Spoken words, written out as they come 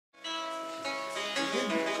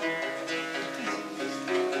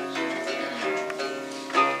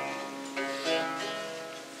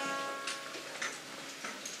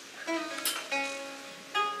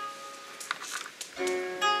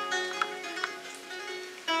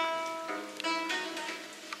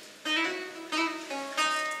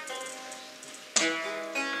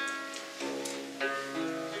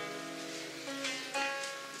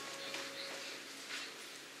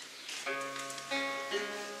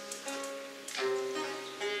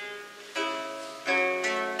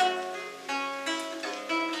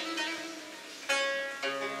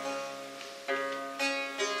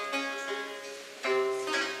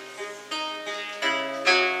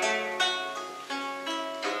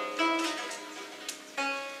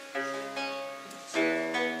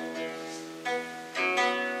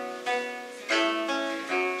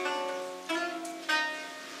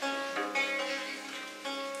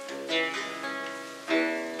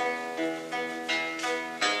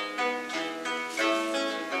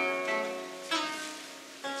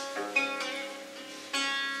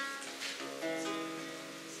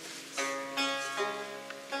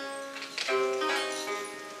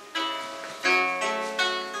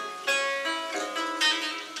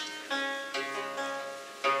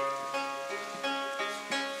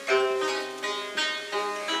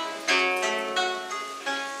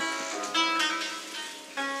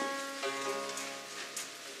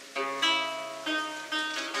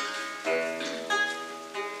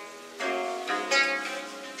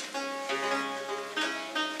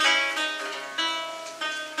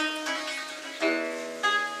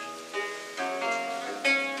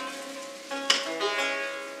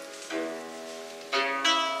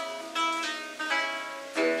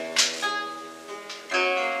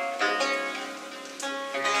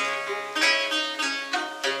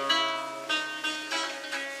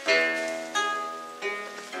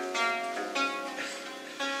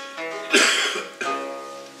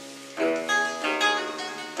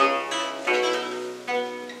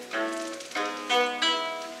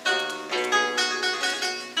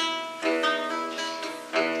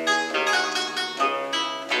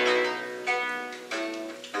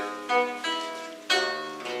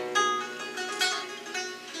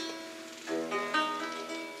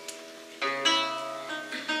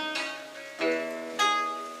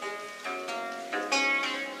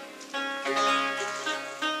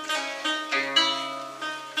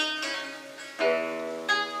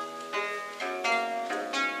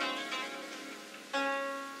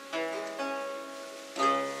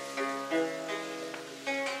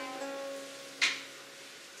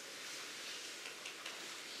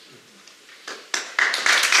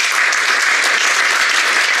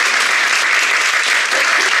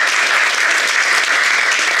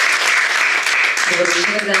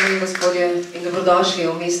Dober dan, gospodje, in dobrodošli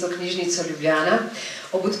v mestno knjižnico Ljubljana.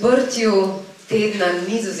 Ob odprtju Tedna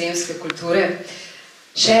nizozemske kulture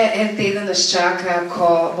še en teden nas čaka,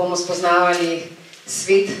 ko bomo spoznavali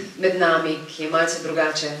svet med nami, ki je malce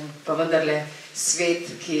drugačen, pa vendarle svet,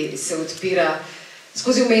 ki se odpira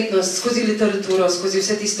skozi umetnost, skozi literaturo, skozi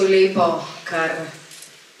vse tisto lepo, kar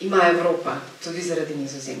ima Evropa, tudi zaradi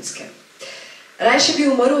Nizozemske. Rajši bi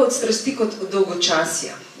umrl od strasti kot od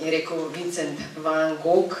dolgočasja, je rekel Vincent van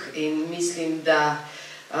Gogh, in mislim, da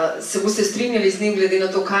se boste strinjali z njim glede na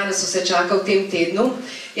to, kaj nas vse čaka v tem tednu.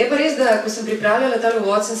 Je pa res, da ko sem pripravljala ta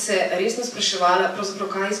uvod, sem se resno spraševala, pravzaprav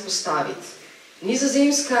kaj izpostaviti.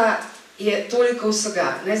 Nizozemska je toliko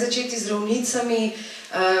vsega. Naj začeti z ravnicami,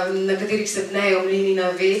 na katerih se pnejo mlini na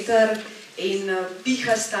veter in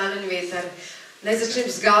piha stalen veter. Naj začnem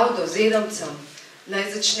z Gavdo, z Edamcem.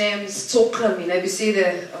 Naj začnem s coklami, naj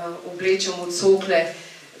besede oblečem v cokle.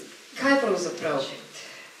 Kaj pravzaprav?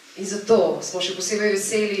 In zato smo še posebej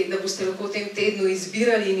veseli, da boste lahko v tem tednu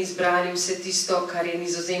izbirali in izbrali vse tisto, kar je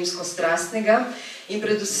nizozemsko strastnega. In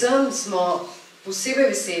predvsem smo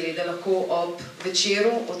posebej veseli, da lahko ob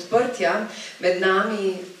večeru odprtja med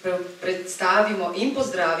nami predstavimo in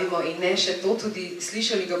pozdravimo, in ne še to, tudi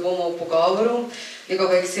slišali ga bomo v pogovoru,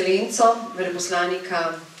 njegovo ekscelenco,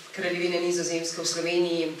 veleposlanika kraljevine Nizozemske v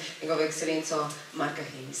Sloveniji, njegovo ekscelenco Marca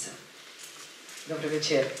Hennisa. Dobro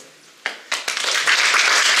večer.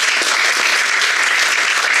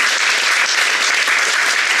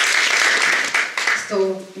 S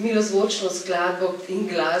to milozvočno skladbo in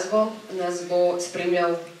glasbo nas bo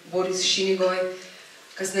spremljal Boris Šinigoj.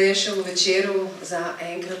 Kasneje še v večeru, za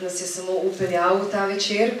enkrat nas je samo upeljal v ta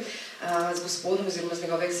večer. Z gospodom oziroma z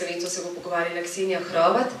njegovo ekscelenco se bo pogovarjala Ksenija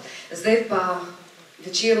Horvat. Zdaj pa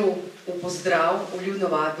večeru v pozdrav, vljudno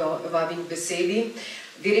vabim k besedi,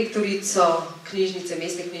 direktorico knjižnice,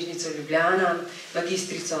 mestne knjižnice Ljubljana,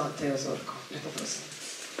 magistrico Tejo Zorko. Lepo prosim.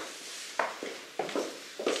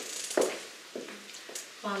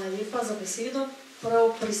 Hvala lepa za besedo.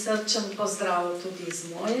 Prav prisrčen pozdrav tudi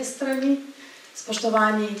z moje strani.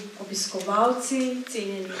 Spoštovani obiskovalci,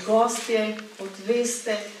 cenjeni gostje, kot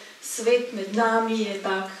veste, Svet med nami je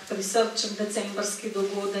tak prisrčen decembrski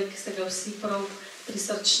dogodek, se ga vsi prav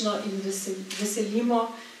prisrčno in veselimo.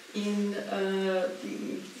 In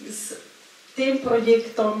s tem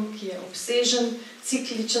projektom, ki je obsežen,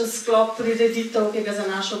 cikličen sklop prireditev, ki ga za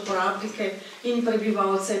naše uporabnike in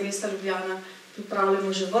prebivalce mesta Ljubljana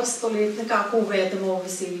pripravljamo že vrsto let, nekako uvedemo v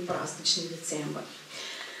veseli praznični december.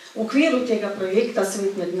 V okviru tega projekta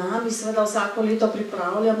Svet med nami seveda vsako leto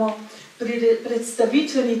pripravljamo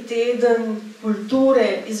predstavitveni teden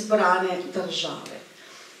kulture izbrane države.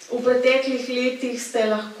 V preteklih letih ste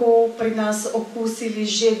lahko pri nas okusili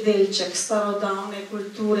že delček starodavne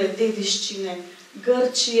kulture, dediščine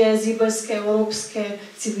Grčije, zibelske evropske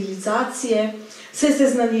civilizacije, se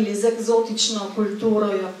seznanili z eksotično kulturo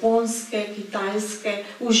Japonske, Kitajske,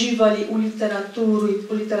 uživali v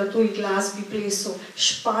literaturi, glasbi, plesu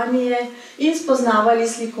Španije in spoznavali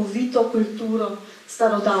slikovito kulturo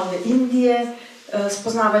starodavne Indije,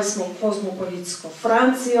 spoznavali smo kozmopolitsko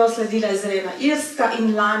Francijo, sledila je zrena Irska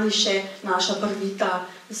in lani še naša prvita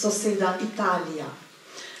soseda Italija.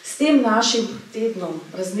 S tem našim tednom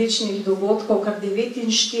različnih dogodkov, kar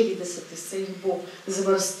 49 se jih bo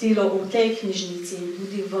zvrstilo v tej knjižnici in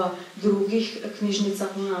tudi v drugih knjižnicah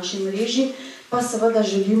v naši mreži, pa seveda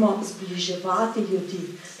želimo zbliževati ljudi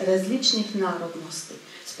različnih narodnosti,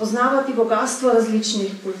 spoznavati bogastvo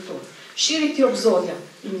različnih kultur, širiti obzorja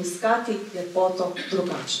in iskati lepoto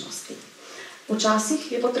drugačnosti.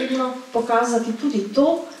 Včasih je potrebno pokazati tudi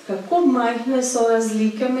to, kako majhne so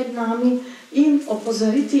razlike med nami in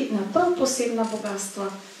opozoriti na prav posebna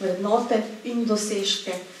bogastva, vrednote in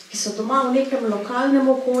dosežke, ki so doma v nekem lokalnem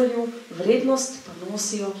okolju, vrednost pa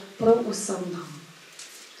nosijo prav vsem nam.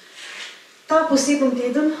 Ta poseben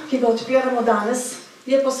teden, ki ga odpiramo danes,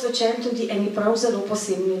 je posvečen tudi eni prav zelo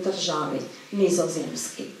posebni državi,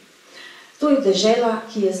 Nizozemski. To je dežela,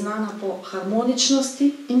 ki je znana po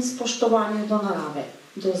harmoničnosti in spoštovanju do narave,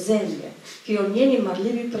 do zemlje, ki jo njeni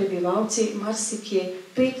marljivi prebivalci marsikje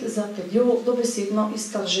ped za pedjo dobesedno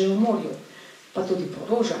iztržejo v morju, pa tudi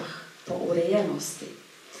po rožah, po urejenosti.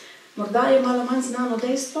 Morda je malo manj znano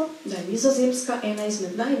dejstvo, da je Nizozemska ena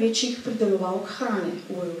izmed največjih pridelovalk hrane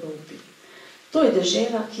v Evropi. To je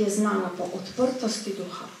dežela, ki je znana po odprtosti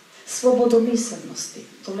duha, svobodomiselnosti,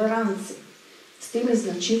 toleranci. S temi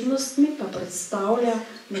značilnostmi pa predstavlja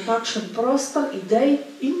nekakšen prostor idej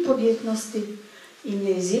in podjetnosti in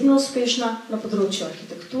je izjemno uspešna na področju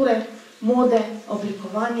arhitekture, mode,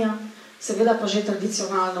 oblikovanja, seveda pa že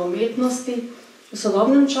tradicionalne umetnosti, v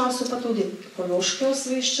sodobnem času pa tudi ekološke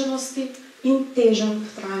osveščenosti in teženj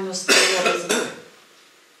k trajnostnemu razvoju.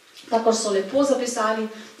 Kakor so lepo zapisali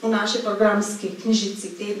v naši programski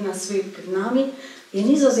knjižici Tedna Svet pred nami, je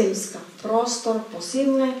Nizozemska prostor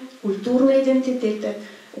posebne kulturne identitete,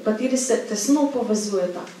 v kateri se tesno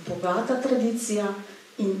povezujeta bogata tradicija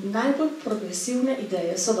in najbolj progresivne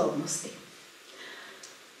ideje sodobnosti.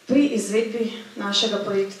 Pri izvedbi našega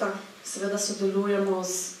projekta seveda sodelujemo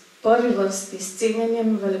z prvi vrsti s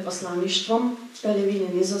cenjenjem veleposlaništvom kraljevine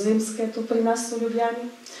Nizozemske tu pri nas v Ljubljani.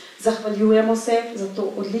 Zahvaljujemo se za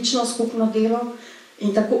to odlično skupno delo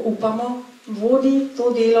in tako upamo, vodi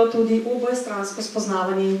to delo tudi v obojestransko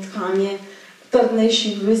spoznavanje in tkanje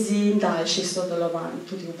trdnejših vezi in daljših sodelovanj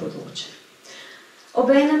tudi v bodoče.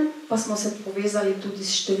 Obenem pa smo se povezali tudi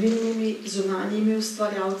s številnimi zunanjimi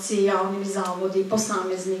ustvarjalci, javnimi zavodi,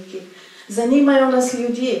 posamezniki. Zanimajo nas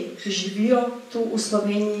ljudje, ki živijo tu v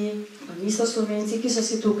Sloveniji, pa niso Slovenci, ki so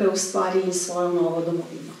si tukaj ustvarili svojo novo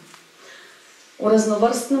domovino. V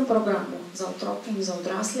raznovrstnem programu za otroke in za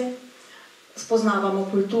odrasle spoznavamo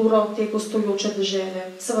kulturo te gostujoče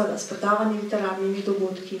dežele, seveda s predavanji literarnimi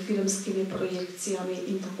dogodki, filmskimi projekcijami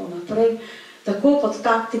in tako naprej. Tako pod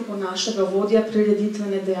taktiko našega vodja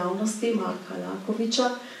prireditvene dejavnosti, Marka Lakoviča,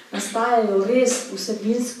 nastajajo res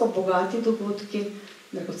vsebinsko bogati dogodki,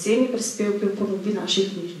 dragoceni prispevki v ponudbi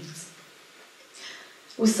naših knjižnic.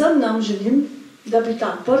 Vsem nam želim, da bi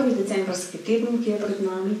ta prvi decembrski teden, ki je pred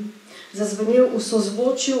nami, zazvenel v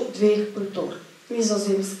sozvočju dveh kultur,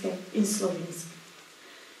 nizozemske in slovenske,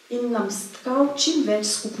 in nam stkal čim več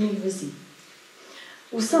skupnih vezi.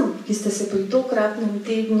 Vsem, ki ste se pri tokratnem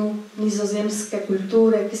tednu nizozemske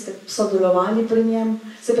kulture, ki ste sodelovali pri njem,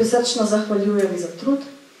 se prisrčno zahvaljujem za trud,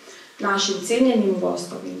 našim cenjenim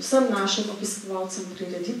gostom in vsem našim obiskovalcem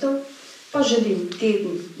prireditev, pa želim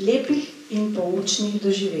teden lepih in poučnih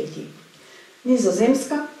doživetij.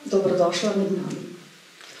 Nizozemska, dobrodošla med nami.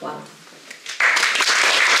 Hvala.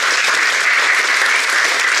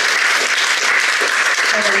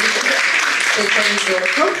 Hvala lepa. Teja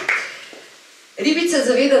Zorko. Ribica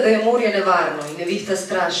zaveda, da je morje nevarno in nevihta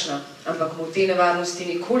strašna, ampak mu te nevarnosti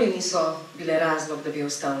nikoli niso bile razlog, da bi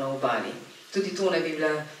ostal na obali. Tudi to ne bi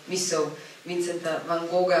bila misel Vincenta van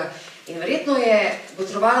Gogha. In verjetno je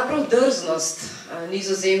botrovala prav drznost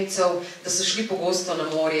Nizozemcev, da so šli pogosto na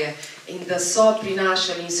morje in da so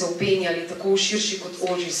prinašali in se upenjali tako v širši kot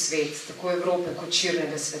ožji svet, tako Evrope kot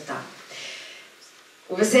širnega sveta.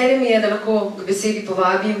 V veselje mi je, da lahko k besedi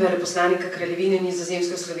povabim veleposlanika kraljevine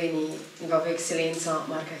Nizozemske v Sloveniji, njegovo ekscelenco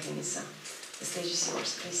Marca Hennisa. The stage is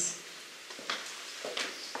yours, please.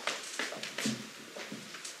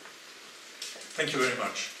 Thank you very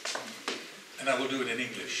much. And I will do it in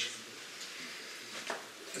English.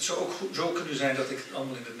 Het zou ook zo kunnen zijn dat ik het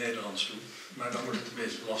allemaal in het Nederlands doe, maar dan wordt het een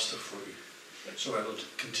beetje lastig voor u. So I will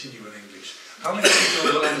continue in English. How many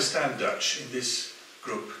people will understand Dutch in this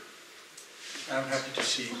group? I'm happy to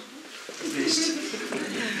see at least.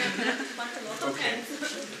 Okay.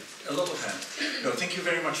 A lot of hands. No, thank you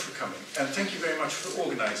very much for coming. And thank you very much for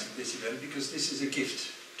organizing this event, because this is a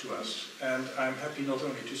gift to us. And I'm happy not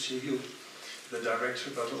only to see you, the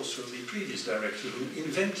director, but also the previous director who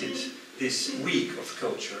invented this week of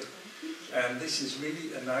culture. And this is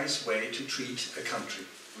really a nice way to treat a country.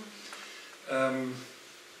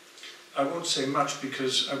 I won't say much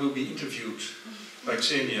because I will be interviewed by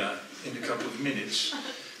Ksenia in a couple of minutes,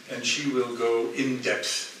 and she will go in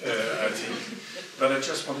depth, I think. But I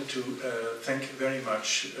just wanted to thank very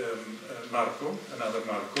much Marco, another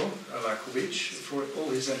Marco Alakovic, for all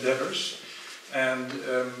his endeavors, and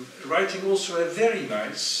writing also a very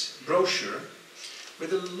nice brochure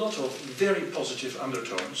with a lot of very positive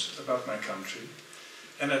undertones about my country.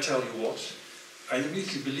 And I tell you what, I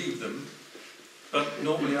immediately believe them, but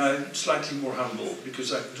normally I'm slightly more humble,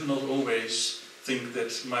 because I do not always think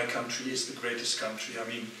that my country is the greatest country. I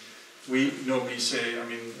mean, we normally say,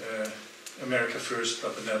 America first,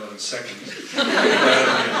 but the Netherlands second.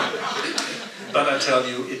 But I tell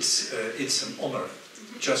you, it's an honor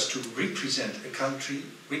just to represent a country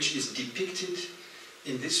which is depicted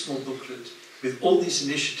in this small booklet, with all these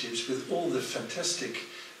initiatives, with all the fantastic,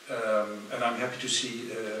 and I'm happy to see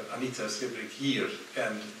Anita Strebrik here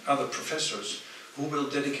and other professors who will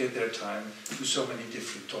dedicate their time to so many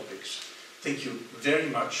different topics. Thank you very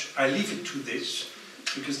much. I leave it to this,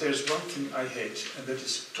 because there's one thing I hate, and that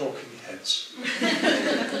is talking heads.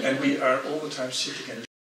 And we are all the time sitting and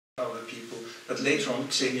listening to other people. But later on,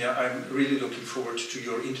 Ksenia, I'm really looking forward to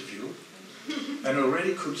your interview. And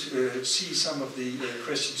already could see some of the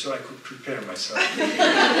questions, so I could prepare myself.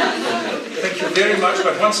 Thank you very much,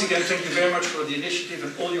 but once again, thank you very much for the initiative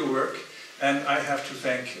and all your work. And I have to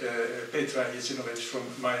thank Petra Jesinovic from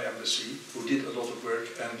my embassy, who did a lot of work,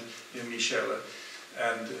 and Michelle.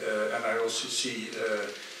 And I also see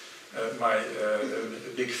my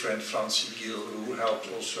big friend Francie Giel, who helped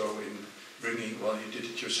also in bringing, well, you did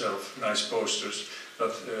it yourself, nice posters,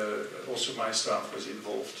 but also my staff was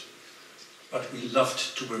involved. But we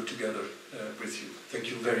loved to work together with you. Thank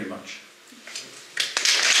you very much.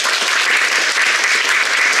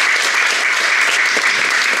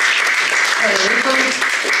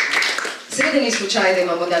 Seveda ni slučaj, da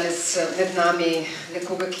imamo danes med nami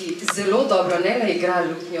nekoga, ki zelo dobro ne le igra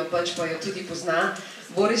lutnjo, pač pa jo tudi pozna,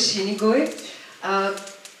 Boris Šinigoj.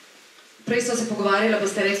 Prej so se pogovarjala, pa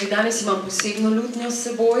ste rekli, danes imam posebno lutnjo s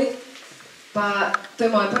seboj, pa to je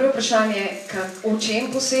moje prvo vprašanje, o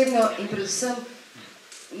čem posebno in predvsem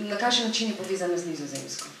na kakšen način je povezana z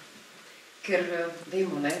Nizozemsko. Ker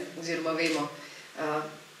vemo, oziroma vemo,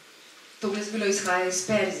 to glasbilo izhaja iz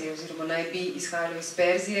Perzije, oziroma naj bi izhajalo iz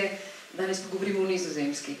Perzije. Danes pa govorimo o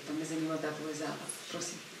Nizozemski, pa me zanima ta povezava.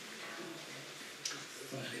 Prosim.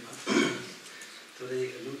 Hvala lepa.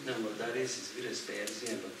 Torej, lutnja morda res izvira iz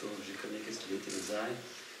Perzije, pa to že kar nekaj stoletij nazaj.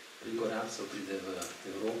 Veliko arabcev pride v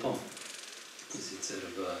Evropo, in sicer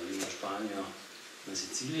v Južno Španijo, na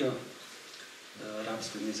Sicilijo.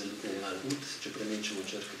 Arabsko ime za lutnja je al-ud, če premenčimo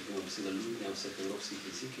črke, dobimo beseda lutnja v vseh evropskih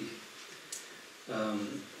jezikih.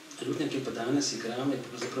 Lutnja, ki pa danes igram, je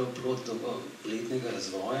pravzaprav plod dolgoletnega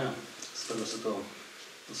razvoja. Sprva so to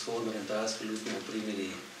vzhodno-orientalske lutnje opremili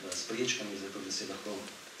s prečkami, zato da se lahko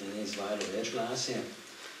na njej izvajalo več glasje.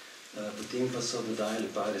 Potem pa so dodajali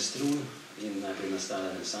pare strun in najprej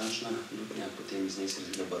nastala renesančna lutnja, potem iz nje se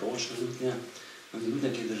razvila baročna lutnja.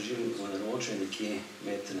 Lutnja, ki je držim v naročju nekje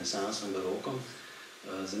med renesansom in barokom.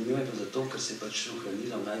 Zanimivo je pa zato, ker se je pač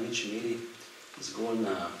ohranila v največji meri zgolj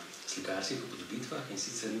na slikarskih upodobitvah, in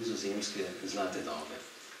sicer nizozemske zlate dobe.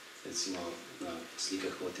 Recimo na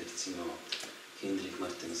slikah, kot je recimo Hendrik,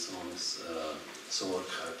 Martenson,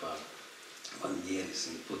 Zork ali pa Van Jeris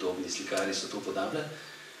in podobni slikari so to upodabljali.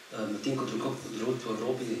 Medtem ko drugod po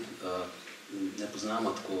Evropi ne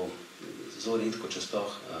poznamo tako zelo redko, če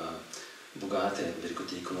sploh bogate te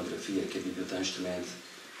ikonografije, ki bi bil ta inštrument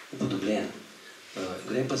upodobljen.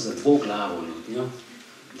 Gre pa za dvoglavo lutnjo,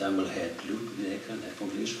 double head lute, bi rekel, ne po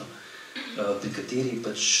angliško, pri kateri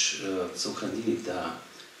pač so ohranili ta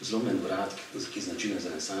zlomen vrat, ki je značilen za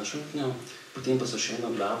renesančno lutnjo, potem pa so še eno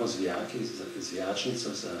glavo z vijaki, z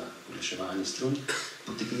vijačnico za oglaševanje strun,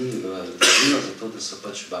 potegnili v dolino, zato da so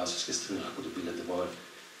pač basovske strune lahko dobile dovolj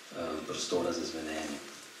prostora za zvenenje.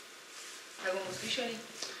 Kaj bomo slišali?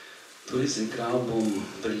 Torej, zigral bom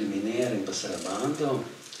Preliminere in pa Sarabando,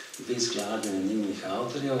 dve skladbe anonimnih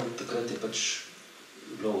avtorjev. Takrat je pač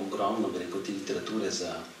bilo ogromno, bi rekel, te literature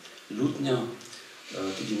za lutnjo.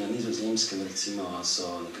 Tudi na Nizozemskem, recimo,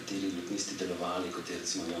 so nekateri lutnisti delovali, kot je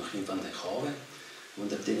recimo Joachim van der Hove,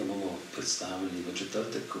 vendar tega bomo predstavili v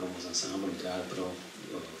četrtek, ko bomo z ansamblom igrali prav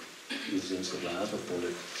nizozemsko glasbo,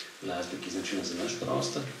 poleg glasbe, ki je značilna za naš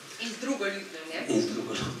prostor. In z drugo lutnjo, ne? In z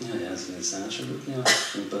drugo lutnjo, ja, z renesančno lutnjo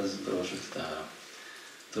in pa z brošno kitaro.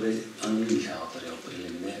 Torej, anonimnih avtorjev,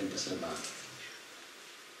 Preliminere in pa Sarabando.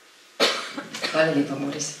 Hvala lepa,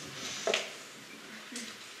 Boris.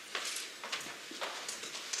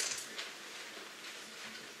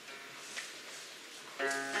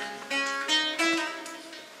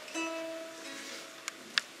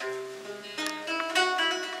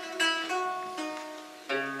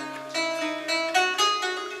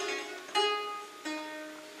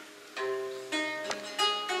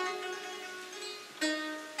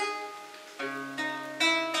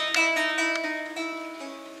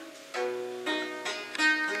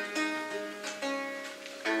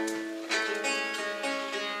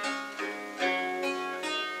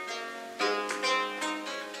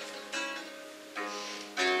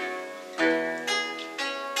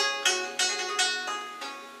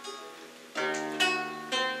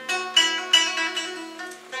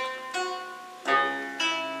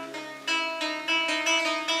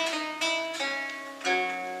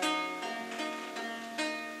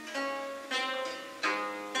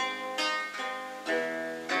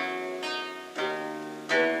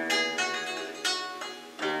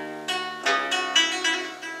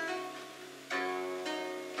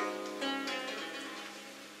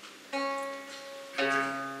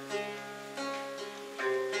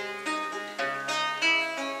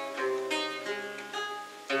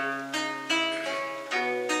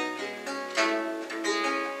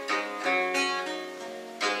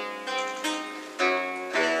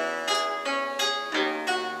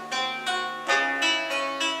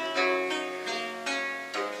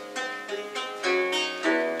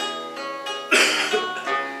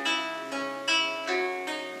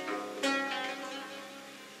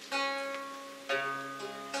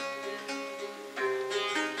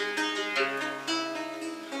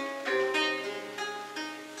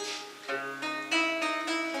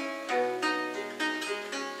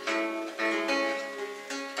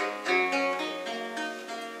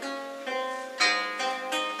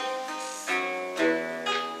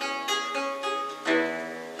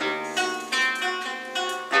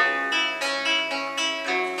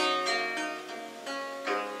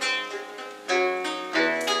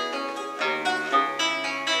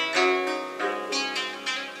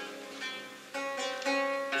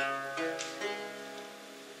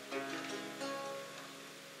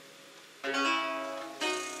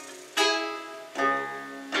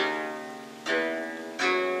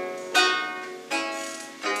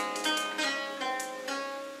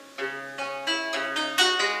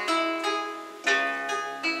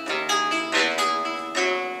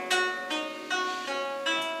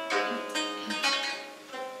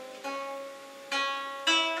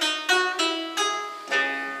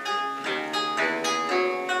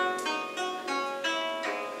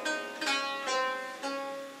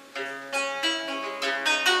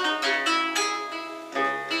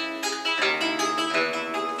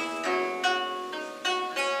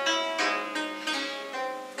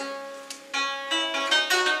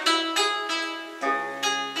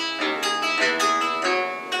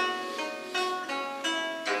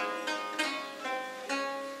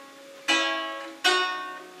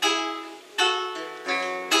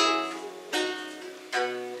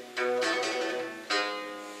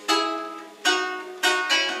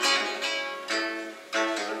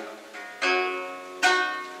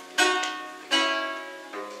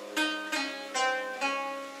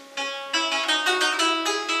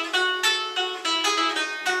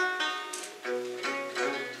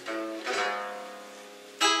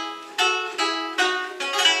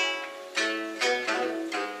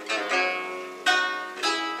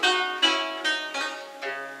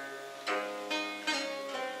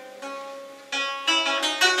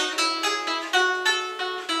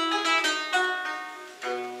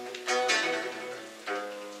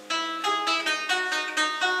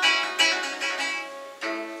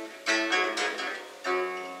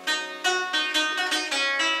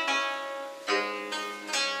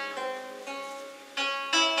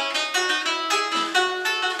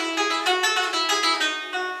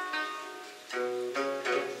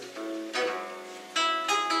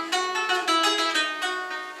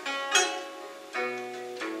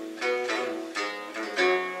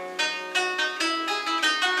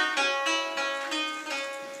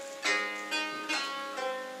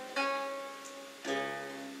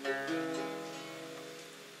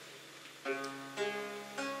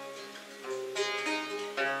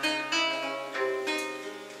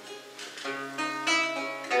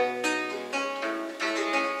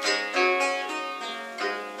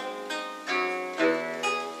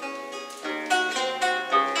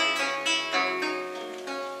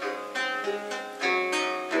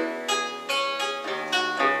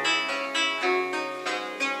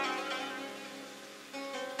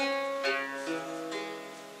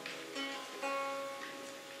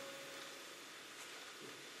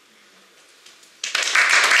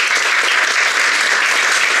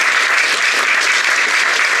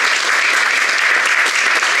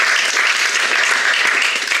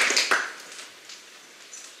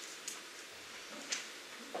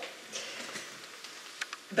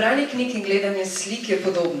 Branje knjig in gledanje slik je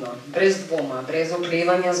podobno, brez dvoma, brez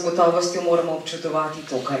oklevanja, z gotovostjo moramo občudovati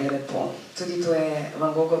to, kar je lepo. Tudi to je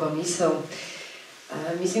Van Gogova misel.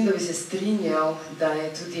 Mislim, da bi se strinjal, da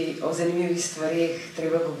je tudi o zanimivih stvareh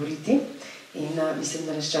treba govoriti in mislim,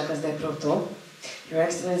 da nas čaka zdaj prav to. Your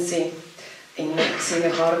Excellency in Ksenije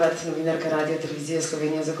Horvat, novinarka Radio televizije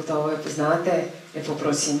Slovenija, zagotovo jo poznate. Lepo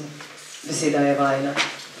prosim, beseda je vajna.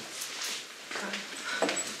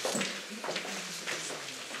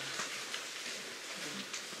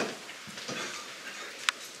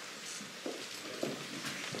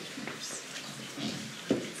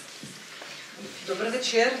 Dober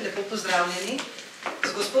večer, lepo pozdravljeni.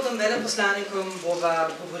 Z gospodom veleposlanikom bova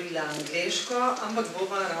govorila angleško, ampak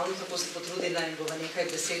bova ravno tako se potrudila in bova nekaj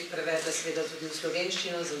besed prevedla seveda tudi v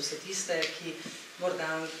slovenščino za vse tiste, ki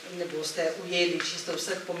morda ne boste ujeli čisto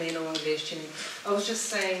vseh pomenov v angleščini. I was just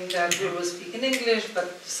saying that we will speak in English, but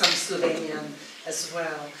some Slovenian as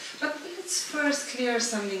well. But let's first clear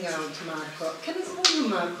something out, Marco. Can I call you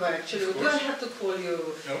Marco, actually? Or do I have to call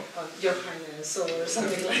you Your Highness or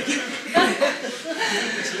something like that?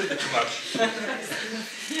 It's a little bit too much.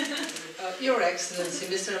 Your Excellency,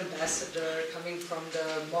 Mr. Ambassador, coming from the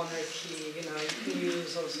monarchy, you know, you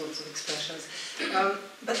use all sorts of expressions.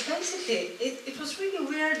 But basically, it was really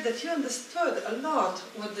weird that you understood a lot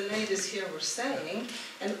what the ladies here were saying,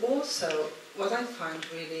 and also, what I find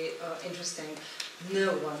really interesting,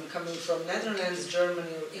 no one coming from Netherlands,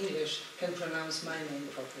 Germany or English can pronounce my name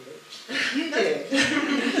properly. You did.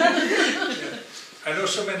 I know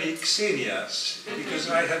so many Ksenias because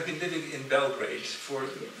I have been living in Belgrade for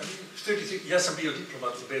 33. Jaz sam bio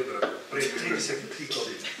diplomat u Belgradu pred 33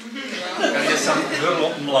 godina. Kad sam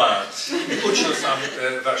vrlo mlad. Učio sam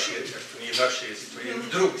vaš jezik, to nije vaš jezik, to je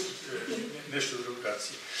nešto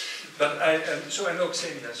drugačije. But so I know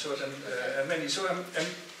Ksenia, so many. So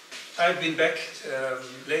I've been back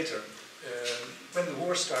later when the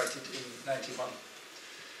war started in '91.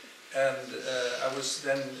 And I was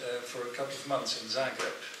then for a couple of months in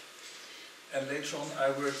Zagreb. And later on I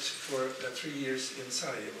worked for 3 years in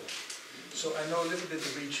Sarajevo. So I know a little bit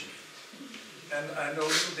of the region. And I know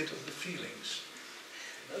a little bit of the feelings.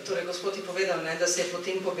 Torej, gospod je povedal, ne, da se je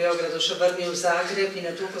potem po Beogradu še vrnil v Zagreb in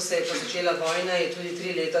na to, ko se je pa začela vojna, je tudi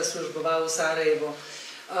 3 leta služboval v Sarajevo.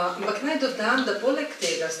 Ampak naj dodam, da poleg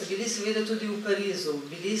tega ste bili seveda tudi v Parizu,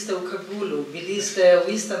 bili ste v Kabulu, bili ste v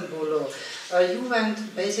Istanbulu. You went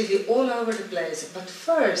basically all over the place. But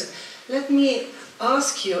first, let me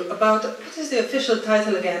ask you about, what is the official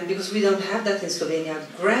title again, because we don't have that in Slovenia,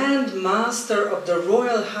 Grand Master of the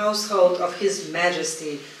Royal Household of His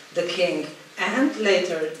Majesty, the King, and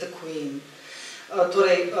later the Queen.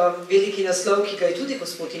 Torej, veliki naslov, ki ga je tudi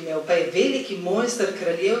gospod imel, pa je veliki mojster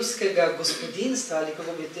kraljevskega gospodinstva, ali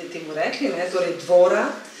kako bi temu rekli, ne, torej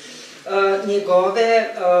dvora,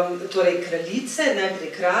 njegove, torej kraljice,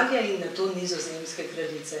 najprej kralja in nato nizozemske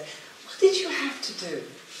kraljice. What did you have to do?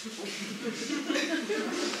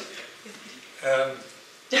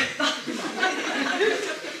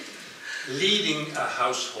 Leading a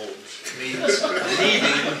household means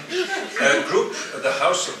leading a group, the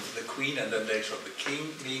house of the Queen and then later of the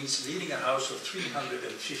King, means leading a house of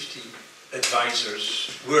 350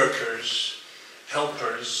 advisors, workers,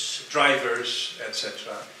 helpers, drivers,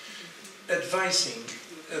 etc. Advising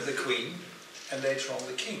the Queen and later on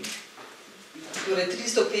the King. Torej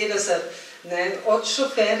 350, ne, od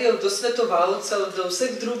šoferjev do svetovalcev, do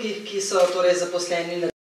vseh drugih, ki so torej zaposleni na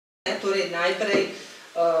torej najprej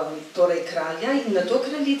torej kralja in nato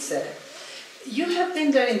kraljice. You have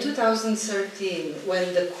been there in 2013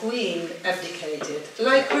 when the Queen abdicated,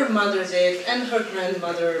 like her mother did and her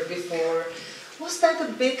grandmother before. Was that a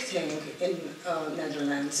big thing in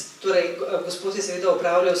Netherlands? Torej, gospod je seveda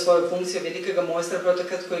upravljal svojo funkcijo velikega mojstra, prav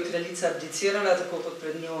takrat, ko je kraljica abdicirala, tako kot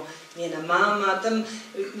pred njo njena mama.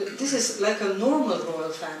 This is like a normal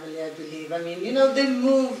royal family, I believe. I mean, you know, they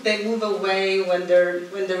move away when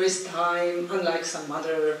there is time, unlike some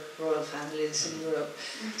other royal families in Europe.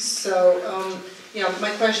 So, yeah, my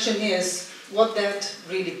question is, was that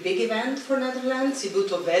really big event for Netherlands? Je bil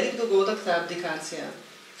to velik dogodek, ta abdikacija?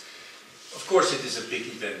 Of course it is a big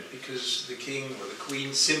event because the King or the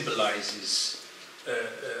Queen symbolizes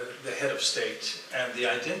the head of state and the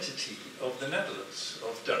identity of the Netherlands,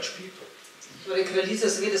 of Dutch people. Torej, kraljica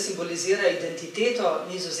seveda simbolizira identiteto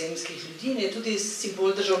nizozemskih ljudi in je tudi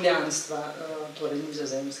simbol državljanstva, torej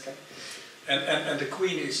nizozemske. And the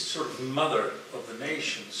Queen is sort of mother of the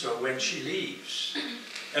nation, so when she leaves,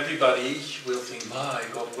 everybody will think, my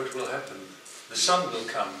God, what will happen? The son will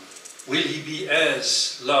come. Will he be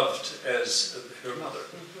as loved as her mother?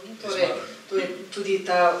 To je tudi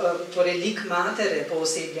ta lik matere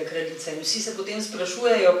pooseblja kraljice. In vsi se potem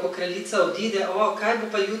sprašujejo, ko kraljica odide, kaj bo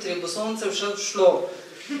pa jutri, bo sonce šlo.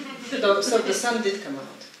 So the sun did come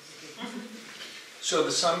out. So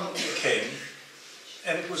the sun came,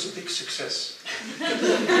 and it was a big success.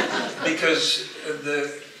 Because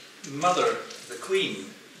the mother, the queen,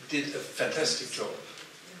 did a fantastic job.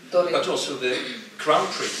 But also the crown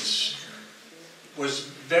prince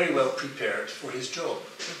was very well prepared for his job.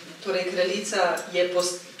 Torej, kraljica je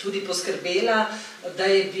tudi poskrbela, da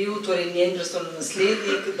je bil njen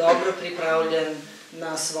prestolonaslednik dobro pripravljen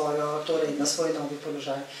na svoj novi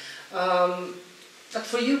položaj. But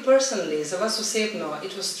for you personally, za vas osebno,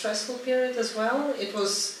 it was a stressful period as well? It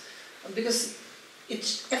was, because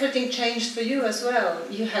everything changed for you as well.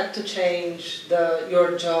 You had to change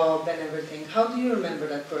your job and everything. How do you remember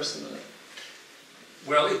that personally?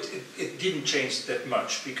 Well, it didn't change that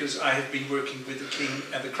much, because I have been working with the king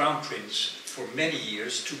and the crown prince for many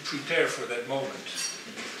years to prepare for that moment.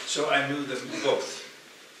 So I knew them both.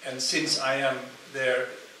 And since I am their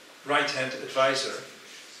right-hand advisor,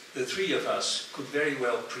 the three of us could very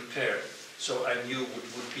well prepare, so I knew what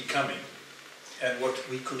would be coming and what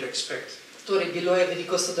we could expect. Torej, bilo je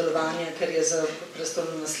veliko sodelovanja, ker je z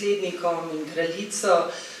prestolonaslednikom in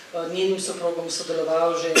kraljico, njenim soprogom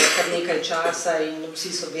sodeloval že kar nekaj časa in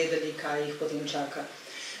vsi so vedeli, kaj jih potem čaka.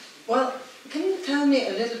 Well, can you tell me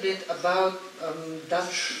a little bit about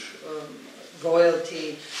Dutch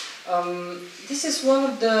royalty? This is one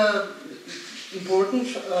of the important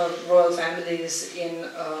royal families in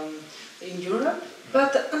Europe,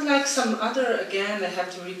 but unlike some other, again, I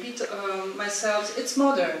have to repeat myself, it's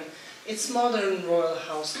modern. It's modern royal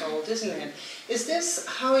household, isn't it? Is this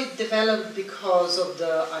how it developed because of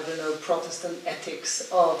the, I don't know, Protestant ethics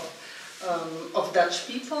of Dutch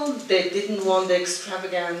people? They didn't want the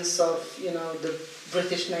extravagance of, the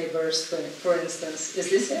British neighbors, for instance. Is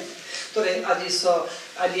this it? Torej,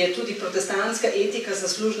 ali je tudi protestantska etika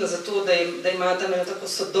zaslužna za to, da ima tam eno tako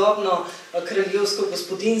sodobno kraljevsko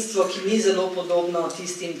gospodinstvo, ki ni zelo podobno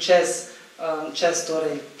tistim čez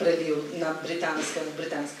preliv na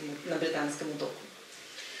britanskem otoku?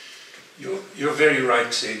 You're very right,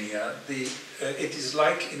 Ksenia. It is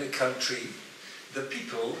like in a country, the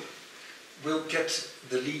people will get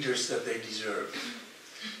the leaders that they deserve.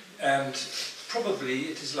 And probably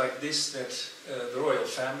it is like this that the royal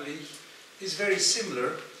family is very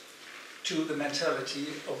similar to the mentality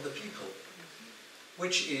of the people,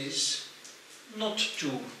 which is not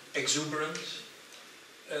too exuberant,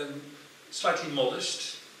 slightly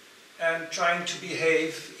modest, and trying to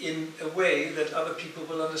behave in a way that other people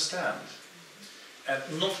will understand, and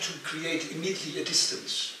not to create immediately a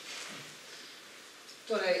distance.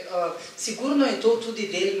 Torej, sigurno je to tudi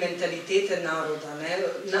del mentalitete naroda.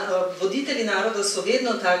 Voditelji naroda so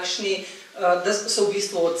vedno takšni, da so v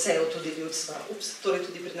bistvu odsev tudi ljudstva. Torej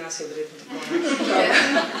tudi pri nas je verjetno tako.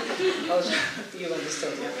 You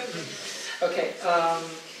understand, yeah. Okay.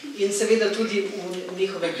 In seveda tudi v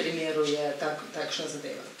njihovem primeru je takšna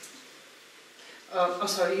zadeva. I'm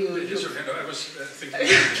sorry, you... No, I was thinking...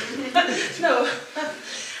 No.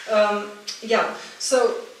 Yeah,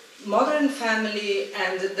 so modern family,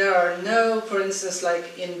 and there are no, for instance,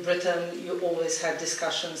 like in Britain, you always have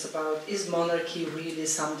discussions about, is monarchy really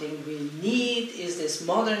something we need? Is this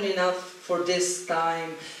modern enough for this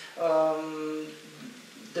time?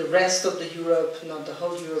 The rest of the Europe, not the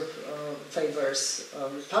whole Europe, favors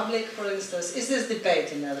republic, for instance. Is this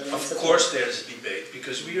debate in Netherlands? Of course there's a debate,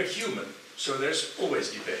 because we are human, so there's always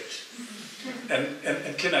debate.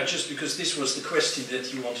 And can I just, because this was the question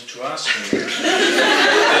that you wanted to ask me,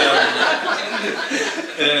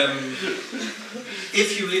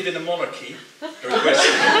 if you live in a monarchy, your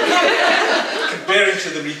question, comparing to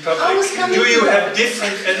the republic, do you have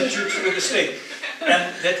different attitudes with the state?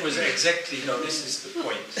 And that was exactly, no, this is the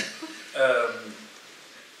point.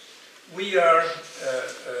 We are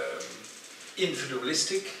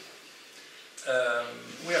individualistic,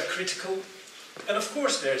 we are critical, and of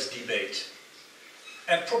course there's debate.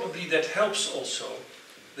 And probably that helps also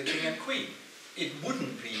the king and queen. It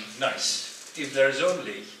wouldn't be nice if there's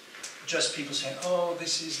only just people saying, oh,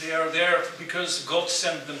 they are there because God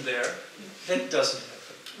sent them there. That doesn't happen.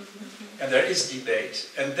 And there is debate,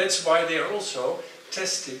 and that's why they are also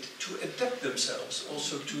tested to adapt themselves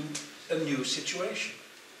also to a new situation.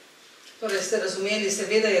 Torej, ste razumeli,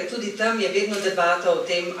 seveda je tudi tam je vedno debata o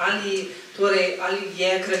tem, ali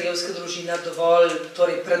je kraljevska družina dovolj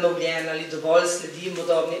prenovljena, ali dovolj sledi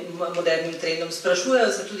modernim trendom.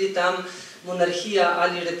 Sprašujejo se tudi tam monarhija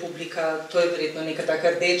ali republika, to je verjetno neka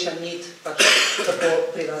taka rdeča nit, pač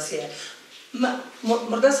tako pri vas je.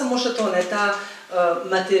 Morda samo še to, ta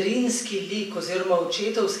materinski lik oziroma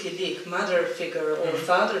očetovski lik, mother figure or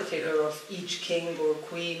father figure of each king or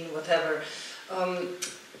queen, whatever.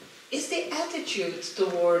 Is the attitude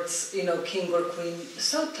towards, king or queen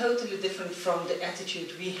so totally different from the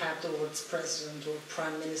attitude we have towards president or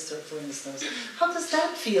prime minister, for instance? How does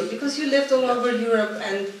that feel? Because you lived all over Europe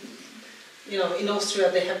and, in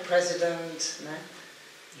Austria they have president. No?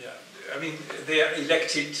 Yeah, I mean, they are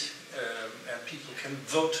elected and people can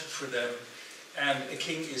vote for them. And a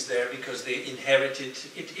king is there because they inherited.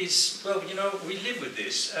 It is, well, we live with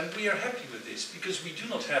this and we are happy with this because we do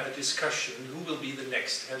not have a discussion who will be the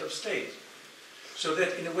next head of state. So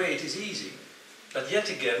that in a way it is easy. But yet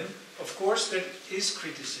again, of course, there is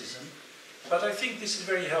criticism, but I think this is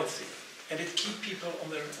very healthy and it keeps people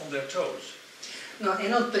on their toes. No,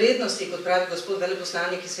 ena od prednosti, kot pravi gospod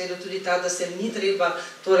veleposlanik, je seveda tudi ta, da se ni treba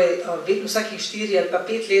vsakih 4 ali pa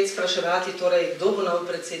 5 let spraševati, kdo bo nov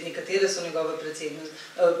predsednik, katere so njegove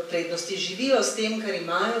prednosti. Živijo s tem, kar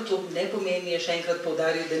imajo, to ne pomeni, je še enkrat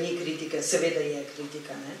poudaril, da ni kritike, seveda je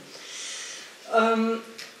kritika.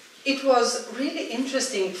 It was really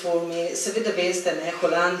interesting for me, seveda veste,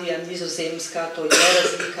 Holandija, Nizozemska, to je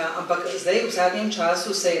razlika, ampak zdaj v zadnjem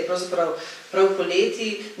času se je pravzaprav prav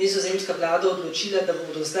poleti nizozemska vlada odločila, da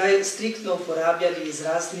bodo zdaj striktno uporabljali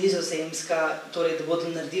izraz Nizozemska, torej da bodo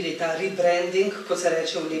naredili ta rebranding, kot se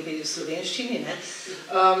reče v lepi slovenščini.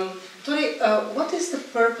 What is the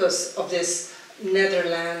purpose of this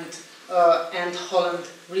Netherlands and Holland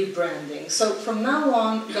rebranding? So from now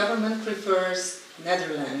on, government prefers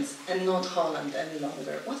Netherlands and not Holland any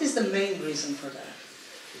longer. What is the main reason for that?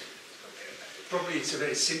 Probably it's a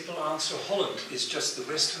very simple answer. Holland is just the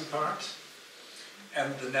western part,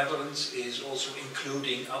 and the Netherlands is also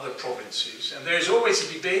including other provinces. And there is always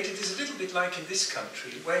a debate. It is a little bit like in this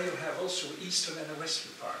country, where you have also eastern and a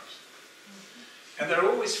western part. And there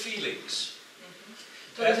are always feelings.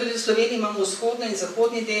 Torej, tudi v Sloveniji imamo vzhodni in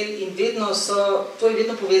zahodni del in to je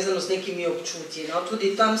vedno povezano z nekimi občutji.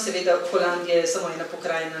 Tudi tam seveda Holandija je samo ena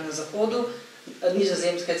pokrajina na zahodu,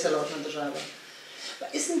 Nizozemska je celotna država. But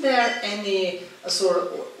isn't there any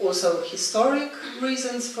also historic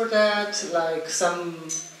reasons for that, like some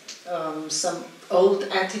old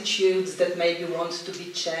attitudes that maybe want to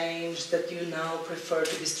be changed, that you now prefer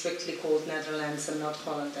to be strictly called Netherlands and not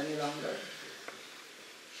Holland any longer?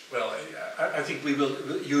 Well, I think we will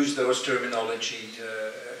use those terminology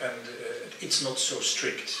and it's not so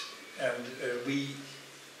strict. And we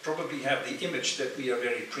probably have the image that we are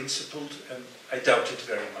very principled, and I doubt it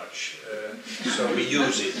very much. So we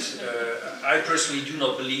use it. I personally do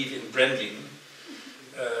not believe in branding.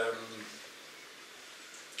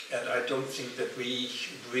 And I don't think that we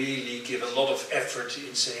really give a lot of effort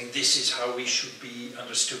in saying this is how we should be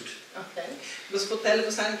understood. Okay. Gospod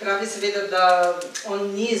veleposlanik pravi seveda, da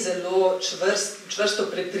on ni zelo čvrsto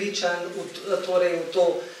prepričan v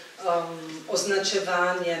to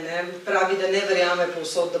označevanje. Pravi, da ne verjame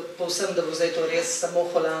povsem, da bo zdaj to res samo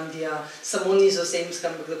Holandija, samo Nizozemska,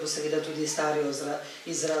 ampak da bo seveda tudi stari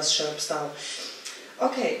izraz še obstal.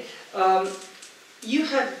 Okay. You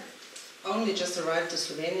have only just arrived to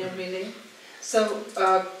Slovenia, really. So,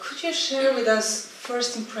 could you share with us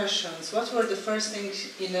first impressions? What were the first things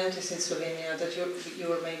you noticed in Slovenia that you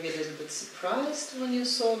were maybe a little bit surprised when you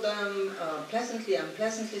saw them, pleasantly,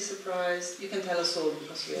 unpleasantly surprised? You can tell us all,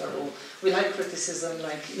 because we like criticism,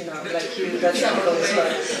 like you, that's how it goes.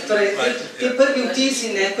 Torej, ti prvi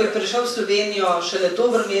vtisi, ko je prišel v Slovenijo, šele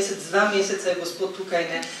dober mesec, 2 meseca je gospod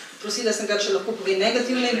tukaj, prosila sem ga, če lahko pove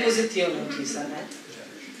negativne in pozitivne vtise.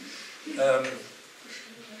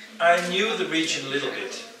 I knew the region a little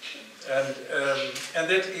bit, and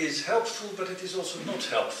that is helpful, but it is also not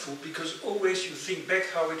helpful, because always you think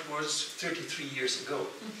back how it was 33 years ago.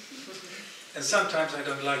 And sometimes I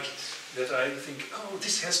don't like it, that I think, oh,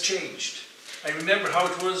 this has changed. I remember how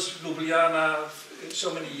it was Ljubljana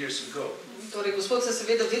so many years ago. Torej, gospod se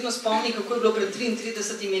seveda vedno spomni, kako je bilo pred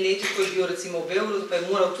 33 leti, ko je bil recimo v Beogradu, pa je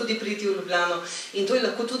moral tudi priti v Ljubljano, in to je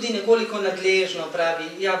lahko tudi nekoliko nadležno, pravi,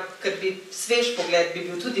 ja, ker bi svež pogled bi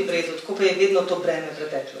bil tudi v redu, tako pa je vedno to breme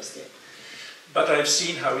preteklosti. But I've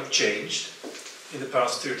seen how it changed in the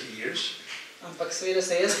past 30 years. Ampak seveda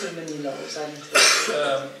se je spremenilo v zadnjih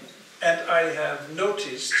 30. And I have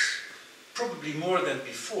noticed, probably more than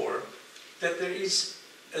before, that there is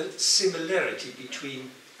a similarity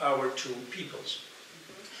between our two peoples.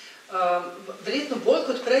 Verjetno bolj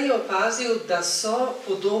kot prej je opazil, da so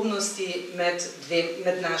podobnosti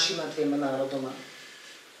med našima dvema narodoma.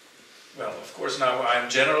 Well, of course, now I'm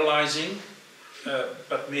generalizing,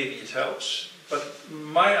 but maybe it helps. But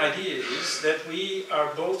my idea is that we are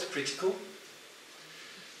both critical,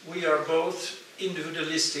 we are both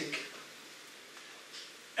individualistic,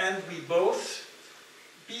 and we both,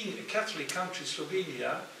 being a Catholic country,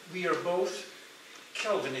 Slovenia, we are both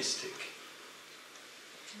Calvinistic.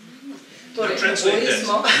 Torej,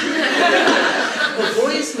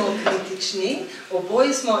 oboji smo kritični,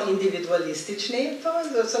 oboji smo individualistični,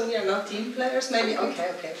 so we are not team players, maybe,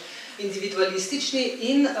 okay. Individualistični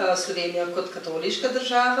in Slovenija kot katoliška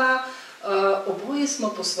država, oboji smo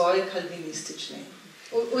po svoje kalvinistični.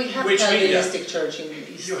 We have Calvinistic church in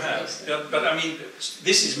East. You have, but I mean,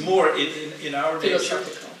 this is more in our nature,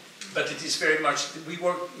 but it is very much, we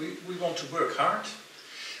want to work hard.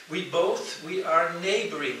 We are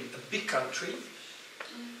neighboring a big country,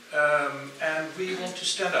 and we want to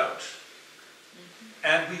stand out.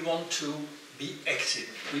 And we want to be active.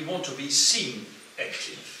 We want to be seen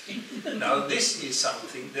active. Now, this is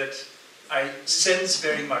something that I sense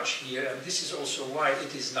very much here, and this is also why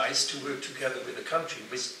it is nice to work together with a country.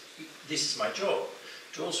 This is my job,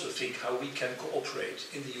 to also think how we can cooperate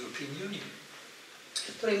in the European Union.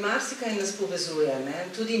 Torej, marsikaj nas povezuje, ne?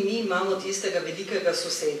 Tudi mi imamo tistega velikega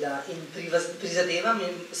soseda in prizadevamo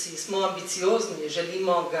si, smo ambiciozni,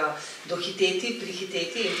 želimo ga dohiteti,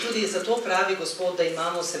 prihiteti in tudi zato pravi gospod, da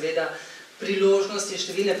imamo seveda priložnosti,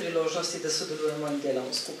 številne priložnosti, da sodelujemo in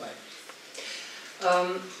delamo skupaj.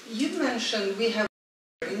 You mentioned we have,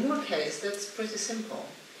 in your case, that's pretty simple.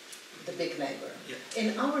 The big neighbor. Yeah.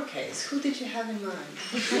 In our case, who did you have in mind?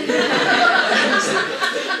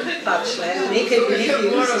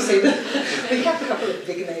 We have a couple of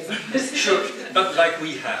big neighbors. Sure, but like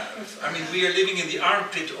we have. I mean, we are living in the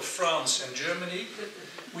armpit of France and Germany.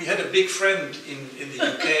 We had a big friend in the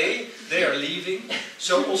UK. They are leaving.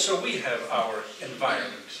 So also we have our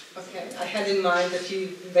environment. Okay, I had in mind that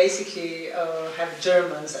you basically have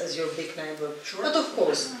Germans as your big neighbor. Sure. But of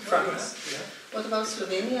course, France. Yeah. What about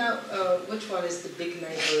Slovenia? Which one is the big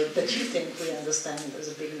neighbor that you think we understand as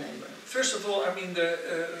a big neighbor? First of all, I mean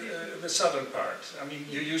the southern part. I mean,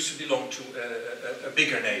 you used to belong to a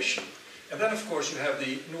bigger nation. And then, of course, you have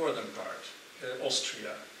the northern part,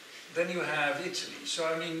 Austria. Then you have Italy. So,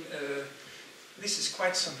 I mean, this is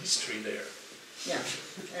quite some history there. Yeah,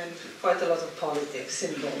 and quite a lot of politics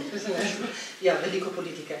involved, isn't it? Yeah, veliko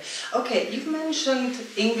politike. Okay, you've mentioned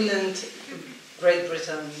England, Great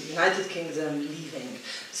Britain, United Kingdom leaving.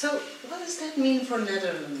 So, what does that mean for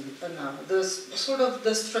Netherlands now? The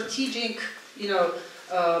strategic,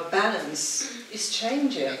 balance is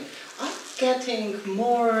changing. Are you getting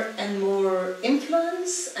more and more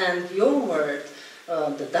influence, and your word,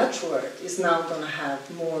 the Dutch word, is now going to have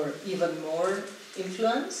even more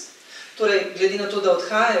influence? Torej, glede na to, da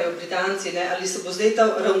odhajajo Britanci, ne, ali se bo zdaj to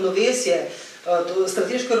ravnovesje, to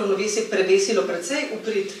strateško ravnovesje prevesilo precej v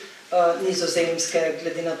prid Nizozemske,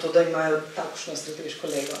 glede na to, da imajo takšno strateško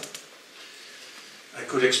lego? I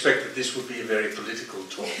could expect that this would be a very political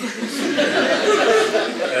talk.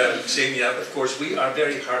 Ksenia, of course, we are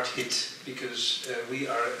very hard hit because we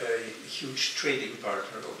are a huge trading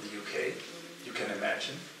partner of the UK. You can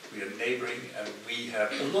imagine. We are neighboring and we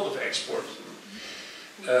have a lot of export.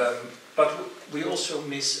 But we also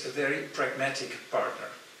miss a very pragmatic partner.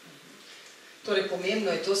 Torej,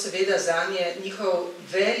 pomembno je to seveda zanje, njihov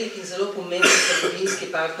velik in zelo pomemben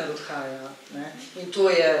trgovinski partner odhaja. Ne? In to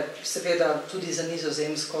je seveda tudi za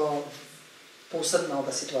Nizozemsko povsem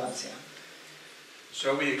nova situacija.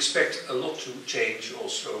 So we expect a lot to change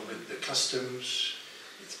also with the customs,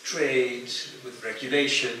 with trade, with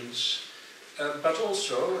regulations, but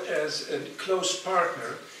also as a close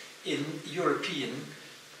partner in European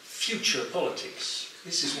future politics.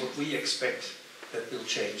 This is what we expect that will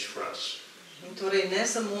change for us. Torej, ne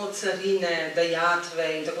samo carine,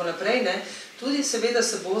 dajatve in tako naprej, ne, tudi seveda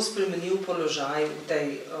se bo spremenil položaj v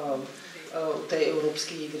tej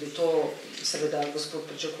evropski igri. To seveda gospod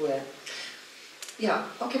pričakuje. Yeah,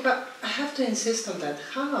 okay, but I have to insist on that.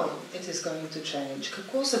 How it is going to change?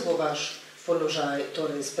 Kako se bo vaš položaj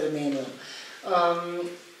torej spremenil?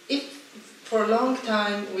 If for a long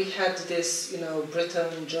time we had this,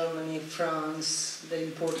 Britain, Germany, France, the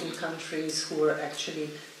important countries who were actually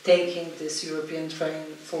taking this European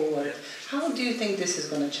train forward. How do you think this is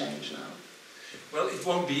going to change now? Well, it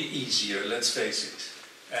won't be easier, let's face it.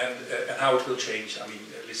 And how it will change, I mean,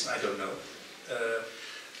 listen, I don't know.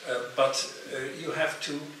 But you have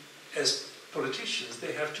to, as politicians,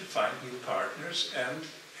 they have to find new partners and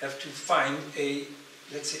have to find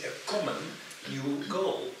let's say, a common new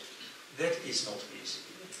goal. That is not easy.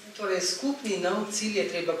 Torej, skupni nov cilj je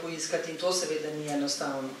treba poiskati in to seveda ni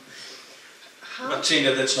enostavno. But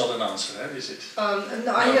Tina, that's not an answer, is it?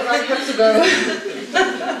 No, I have to go.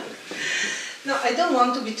 No, I don't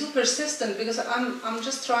want to be too persistent because I'm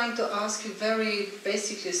just trying to ask you very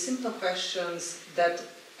basically simple questions that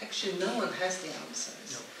actually no one has the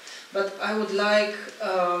answers. No. but I would like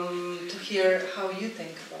to hear how you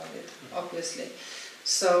think about it, obviously.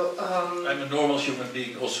 So I'm a normal human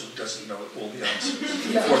being also who doesn't know all the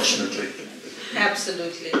answers, unfortunately.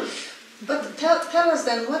 Absolutely. But tell us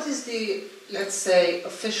then, what is the, let's say,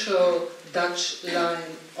 official Dutch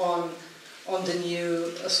line on the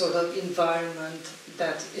new sort of environment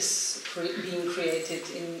that is being created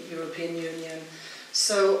in European Union?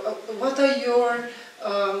 So what are your,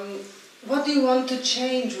 what do you want to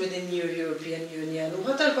change within your European Union?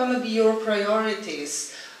 What are going to be your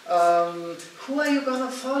priorities? Who are you going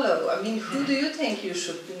to follow? I mean, who do you think you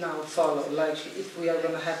should now follow? Like, if we are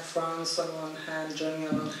going to have France on one hand, Germany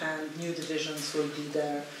on one hand, new divisions will be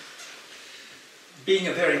there. Being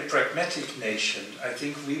a very pragmatic nation, I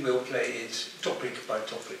think we will play it topic by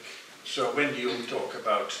topic. So when you talk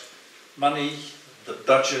about money, the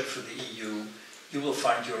budget for the EU, you will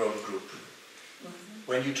find your own group.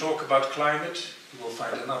 When you talk about climate, you will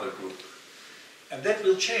find another group. And that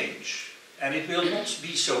will change. And it will not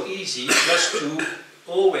be so easy just to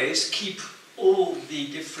always keep all the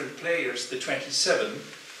different players, the 27,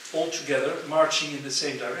 all together, marching in the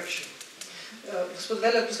same direction. Gospod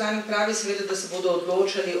veleposlanik pravi seveda, da se bodo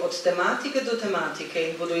odločali od tematike do tematike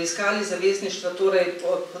in bodo iskali zavezništva torej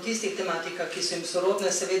po tistih tematikah, ki so jim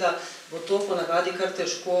sorodne. Seveda bo to ponavadi kar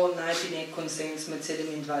težko najti nek konsens med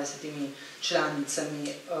 27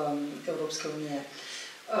 članicami Evropske unije.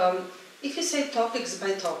 If you say topics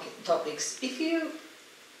by topics, if you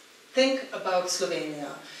think about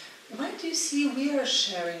Slovenia, where do you see we are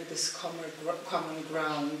sharing this common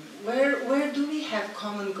ground? Where do we have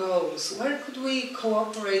common goals? Where could we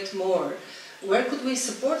cooperate more? Where could we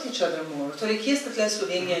support each other more? Torej, kje sta tle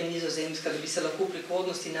Slovenija in Nizozemska, da bi se lahko v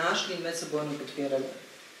prihodnosti našli in medsebojno podpirali?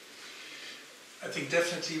 I think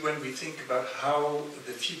definitely when we think about how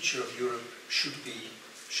the future of Europe should be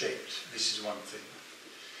shaped, this is one thing.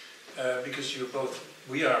 Because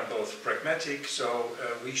we are both pragmatic, so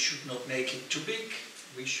we should not make it too big.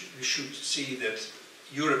 We should see that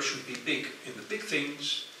Europe should be big in the big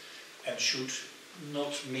things and should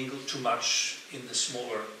not mingle too much in the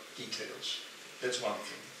smaller details. That's one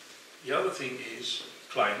thing. The other thing is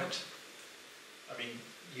climate. I mean,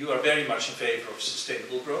 you are very much in favor of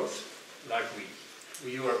sustainable growth, like we.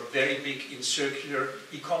 You are very big in circular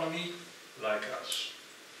economy, like us.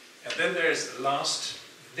 And then there is the last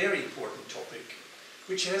very important topic,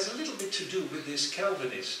 which has a little bit to do with this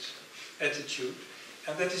Calvinist attitude,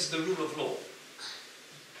 and that is the rule of law.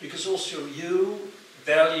 Because also you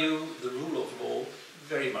value the rule of law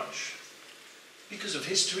very much. Because of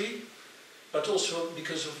history, but also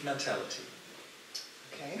because of mentality.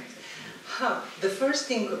 Okay. The first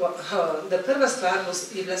thing, the prva stvar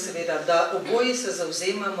je bila seveda, da oboji se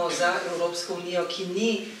zavzemamo za Evropsko unijo, ki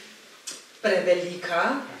ni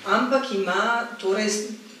prevelika, ampak ima, torej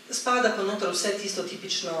spada pa noter vse tisto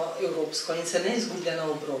tipično evropsko in se ne izgublja na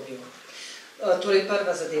obrobju. Torej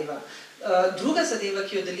prva zadeva. Druga zadeva,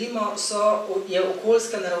 ki jo delimo, je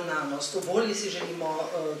okoljska naravnanost. Oboji si želimo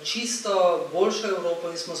čisto, boljšo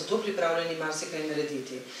Evropo in smo zato pripravljeni marsikaj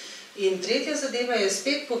narediti. In tretja zadeva je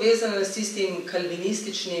spet povezana s tistim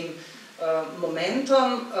kalvinističnim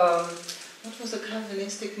momentom. What was the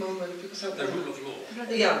Calvinistic moment? Because the rule of law.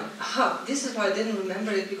 Yeah, this is why I didn't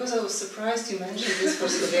remember it, because I was surprised you mentioned this for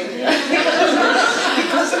Slovenia.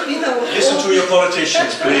 Because, you know... Listen to your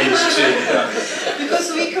politicians, please.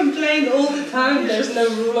 Because we complain all the time there's no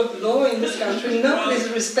rule of law in this country. Nobody's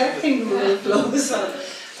respecting rule of law. So,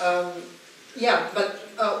 yeah, but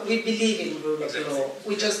we believe in rule of law.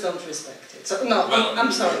 We just don't respect it. So, no, well,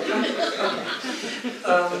 I'm sorry. Okay.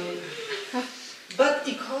 But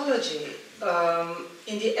ecology,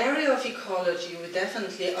 in the area of ecology, we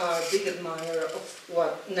definitely are a big admirer of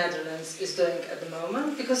what Netherlands is doing at the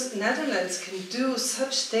moment, because Netherlands can do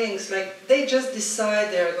such things, like they just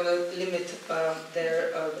decide they're going to limit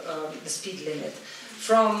the speed limit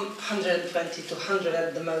from 120 to 100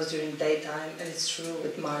 at the most during daytime, and it's true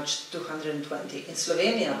with March to 120. In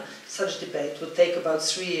Slovenia, such debate would take about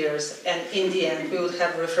 3 years, and in the end we would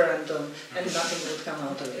have a referendum and nothing would come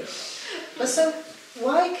out of it. But so,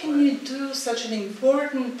 why can you do such an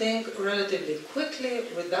important thing relatively quickly,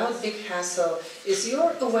 without big hassle? Is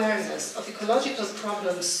your awareness of ecological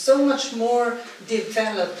problems so much more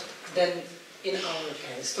developed than in our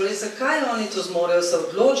case? Torej, zakaj oni to zmorejo se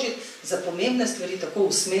odločiti za pomembne stvari tako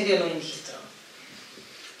usmerjeno in hitro?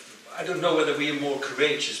 I don't know whether we are more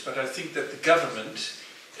courageous, but I think that the government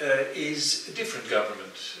is a different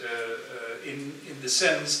government in the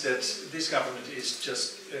sense that this government is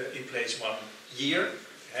just in place 1 year,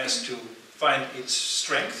 has to find its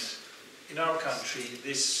strength. In our country,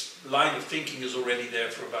 this line of thinking is already there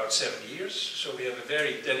for about 7 years. So we have a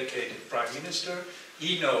very dedicated Prime Minister.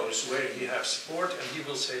 He knows where he has support, and he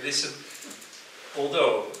will say, listen,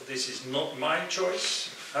 although this is not my choice,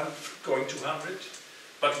 I'm going to 100,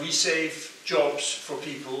 but we save jobs for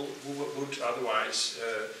people who would otherwise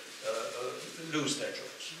lose their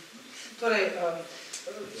jobs. Torej,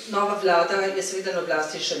 nova vlada je seveda na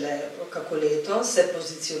oblasti šele kako leto, se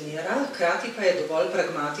pozicionira, hkrati pa je dovolj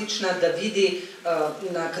pragmatična, da vidi,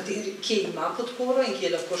 kje ima podporo in kje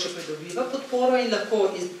lahko še pridobiva podporo in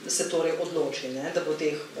lahko se torej odloči, da bo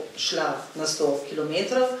teh šla na 100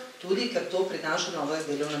 kilometrov, tudi ker to prinaša nova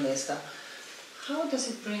delovna mesta. How does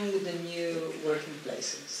it bring the new working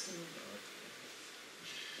places?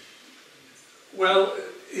 Well,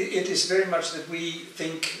 it is very much that we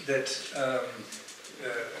think that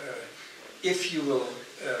if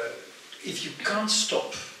you can't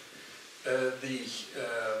stop the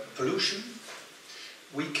pollution,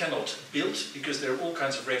 we cannot build, because there are all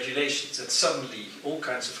kinds of regulations that suddenly all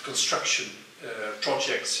kinds of construction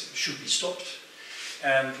projects should be stopped,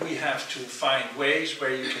 and we have to find ways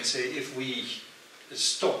where you can say, if we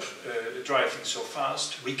stop driving so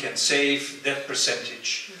fast, we can save that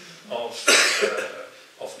percentage of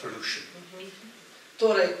pollution.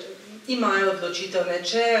 Torej, imajo odločitev,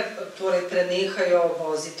 če torej prenehajo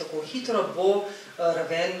voziti tako hitro, bo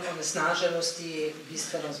raven onesnaženosti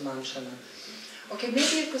bistveno zmanjšana. Okay,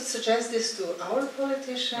 maybe you could suggest this to our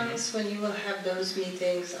politicians when you will have those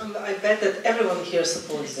meetings. I bet that everyone here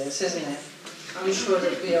supports this, isn't it? I'm sure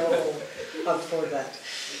that we are all up for that.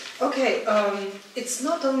 Okay, it's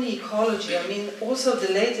not only ecology, I mean also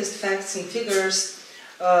the latest facts and figures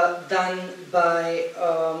done by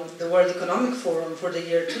the World Economic Forum for the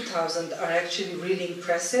year 2000 are actually really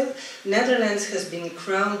impressive. Netherlands has been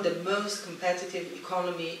crowned the most competitive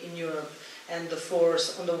economy in Europe and the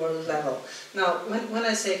fourth on the world level. Now, when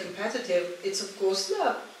I say competitive, it's of course,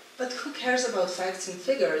 yeah, but who cares about facts and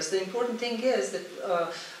figures? The important thing is that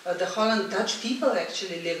the Holland-Dutch people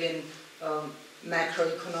actually live in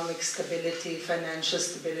macroeconomic stability, financial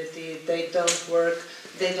stability. They don't work,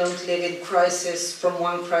 they don't live in crisis, from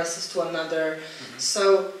one crisis to another.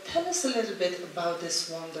 So tell us a little bit about this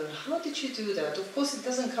wonder. How did you do that? Of course it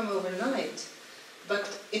doesn't come overnight, but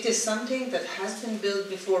it is something that has been built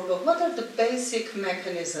before. But what are the basic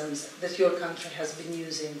mechanisms that your country has been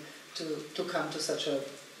using to come to such a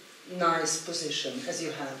nice position as you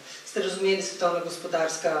have? Ste razumeli, svetovna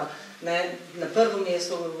gospodarska na prvo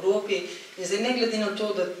mesto v Evropi in zdaj ne glede na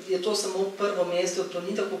to, da je to samo prvo mesto, to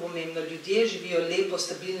ni tako pomembno. Ljudje živijo lepo,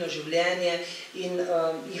 stabilno življenje in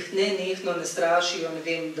jih nenehno ne strašijo, ne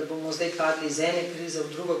vem, da bomo zdaj padli iz ene krize v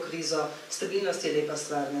drugo krizo. Stabilnost je lepa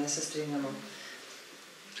stvar, ne, se strinjamo.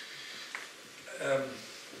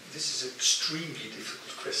 This is an extremely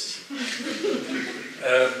difficult question.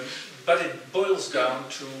 But it boils down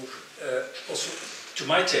to, also to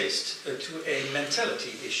my taste, to a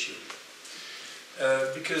mentality issue.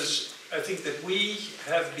 Because I think that we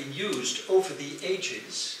have been used over the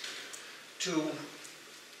ages to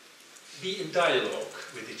be in dialogue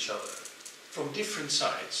with each other from different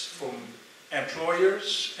sides, from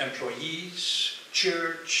employers, employees,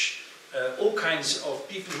 church, all kinds of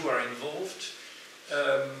people who are involved.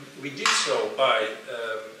 We did so by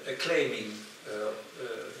acclaiming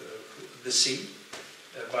the sea,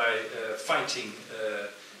 by fighting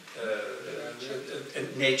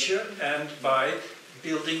nature, and by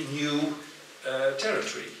building new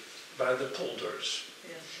territory, by the polders.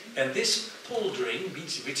 And this poldering,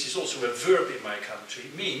 which is also a verb in my country,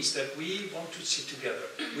 means that we want to sit together,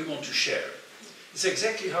 we want to share. It's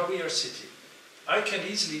exactly how we are sitting. I can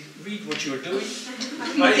easily read what you're doing,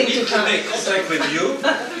 I need to make contact with you,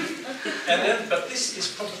 and then, but this is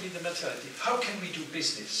probably the mentality. How can we do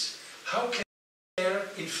business? How can we share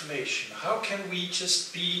information? How can we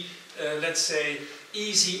just be, let's say,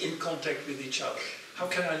 easy in contact with each other? How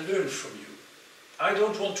can I learn from you? I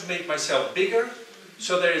don't want to make myself bigger,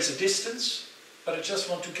 so there is a distance, but I just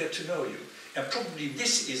want to get to know you. And probably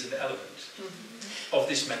this is an element of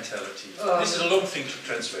this mentality. This is a long thing to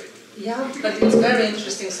translate. Yeah, but it's very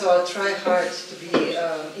interesting, so I'll try hard to be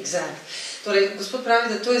exact. Torej, gospod pravi,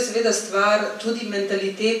 da to je seveda stvar tudi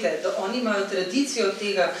mentalitete, da oni imajo tradicijo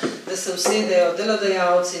tega, da se usedejo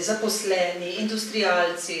delodajalci, zaposleni,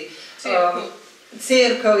 industrialci,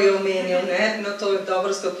 cerkev je omenil, no to je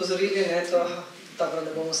dobro ste opozorili, to dobro,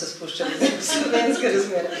 da bomo se spuščali v slovenske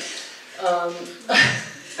razmere.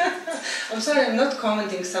 I'm sorry, I'm not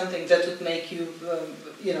commenting something that would make you,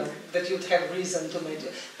 that you'd have reason to make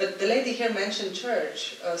it. But the lady here mentioned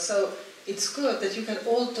church, so it's good that you can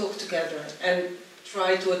all talk together. And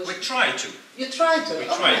try to... We try to. You try to? We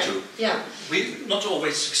try to. Ja. We not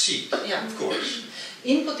always succeed, Ja. of course.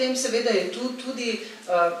 In potem seveda je tu tudi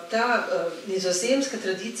ta nizozemska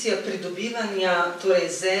tradicija pridobivanja torej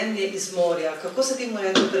zemlje iz morja. Kako se temu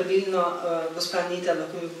reče pravilno, gospa Anita,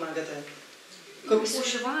 lahko mi pomagate?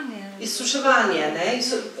 Izsuševanje. Izsuševanje, ne?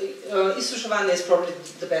 Izsuševanje is probably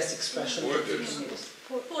the best expression.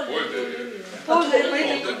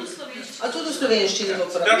 A tudi v slovenščini to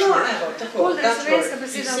uporabljajo? No, evo, tako. Polder je slovenska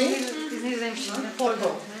beseda iz nizozemščine.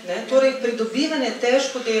 Torej, pridobivanje,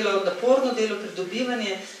 težko delo, naporno delo,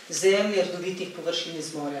 pridobivanje zemlje, rodovitih površin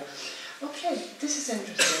iz morja. Okay, this is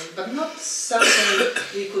interesting, but not something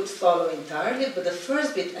we could follow entirely, but the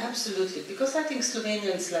first bit, absolutely, because I think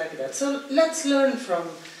Slovenians like that. So let's learn from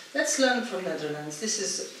Netherlands. This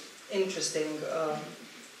is interesting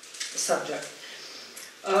subject.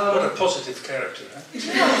 What a positive character, huh?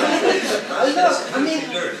 Look, I mean,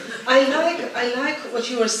 I like what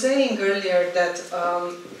you were saying earlier, that,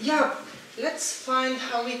 yeah, let's find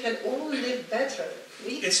how we can all live better.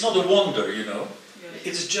 It's not a wonder, you know.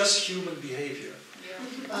 It's just human behavior.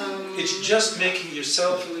 It's just making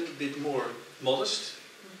yourself a little bit more modest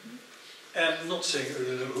and not saying,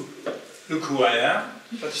 look who I am,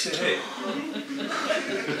 but say, hey.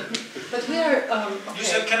 But we are, okay. You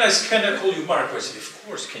said, can I call you Mark? I said, of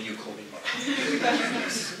course, can you call me Mark?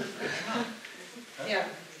 Yeah.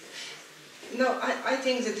 No, I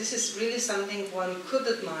think that this is really something one could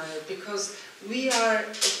admire, because we are,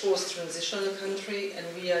 of course, a transitional country and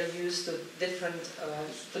we are used to different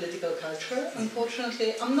political culture,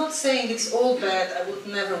 unfortunately. I'm not saying it's all bad, I would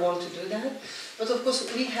never want to do that, but of course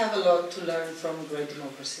we have a lot to learn from great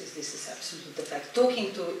democracies, this is absolutely the fact.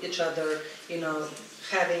 Talking to each other, you know,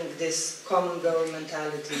 having this common goal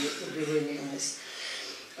mentality would be really nice.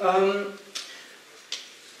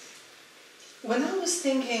 When I was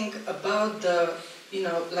thinking about the, you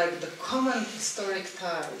know, like the common historic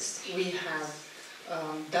ties we have,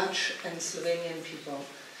 Dutch and Slovenian people,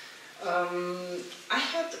 I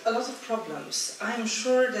had a lot of problems. I'm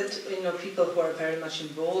sure that, you know, people who are very much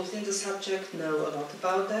involved in the subject know a lot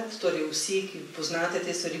about that. Torej vsi, ki poznate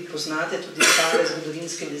te stvari, poznate tudi stare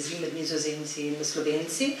zgodovinske vezi med Nizozemci in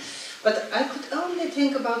Slovenci. But I could only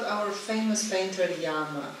think about our famous painter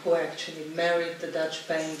Jama, who actually married the Dutch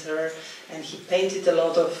painter, and he painted a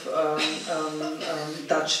lot of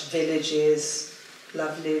Dutch villages,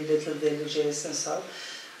 lovely little villages and so.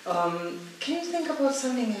 Can you think about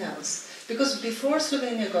something else? Because before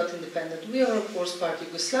Slovenia got independent, we are of course part of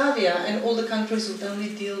Yugoslavia, and all the countries would only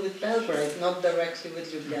deal with Belgrade, not directly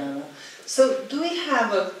with Ljubljana. So do we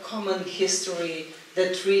have a common history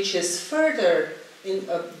that reaches further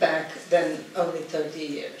back than only 30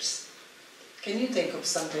 years? Can you think of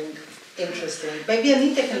something interesting? Maybe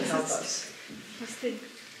Anita can help us.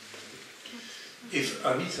 If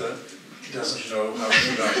Anita doesn't know how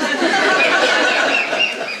to write.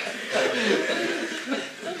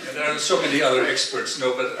 And there are so many other experts,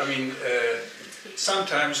 no, but I mean,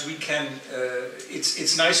 sometimes we can,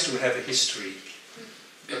 it's nice to have a history,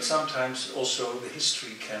 but sometimes also the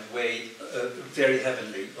history can weigh very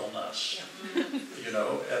heavily on us, you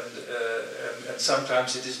know, and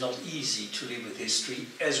sometimes it is not easy to live with history,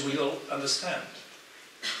 as we all understand.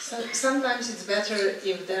 So sometimes it's better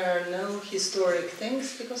if there are no historic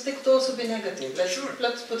things, because they could also be negative.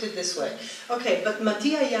 Let's put it this way. Okay, but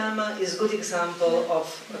Matija Jama is a good example of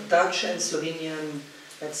Dutch and Slovenian,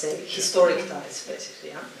 let's say, historic ties,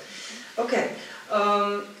 basically. Yeah? Okay,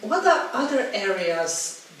 what are other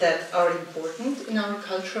areas that are important in our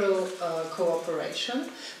cultural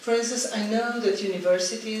cooperation? For instance, I know that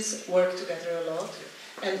universities work together a lot.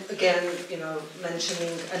 And again, you know,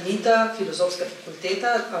 mentioning Anita, Filozofska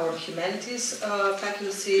fakulteta, our humanities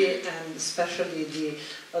faculty, and especially the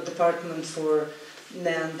Department for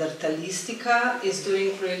Neanderthalistica is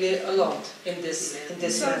doing really a lot in this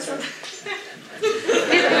matter.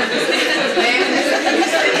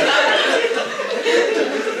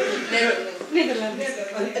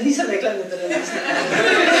 Nisem rekla Nederlandista.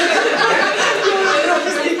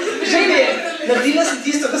 Naredila sem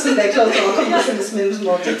tisto, kar sem rekla otrokom, da se ne smem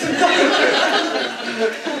zmotiti.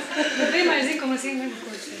 Dvema jezikoma si ne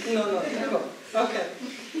mogoče. No, tako. Okay.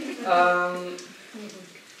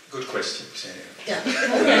 Good question, Ksenia. Yeah.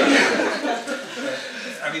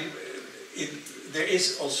 I mean, there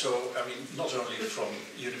is also, I mean, not only from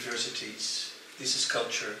universities, this is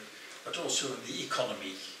culture, but also in the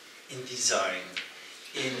economy, in design,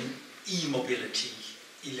 in e-mobility,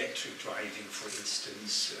 electric driving, for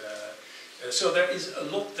instance. So there is a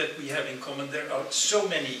lot that we have in common. There are so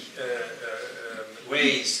many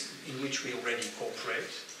ways in which we already cooperate.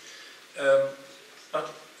 But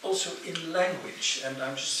also in language, and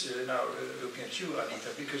I'm just now looking at you, Anita,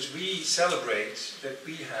 because we celebrate that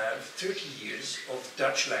we have 30 years of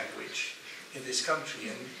Dutch language in this country,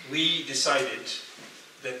 and we decided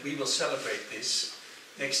that we will celebrate this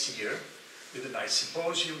next year with a nice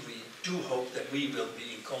symposium. We do hope that we will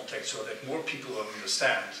be in contact so that more people will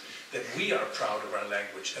understand that we are proud of our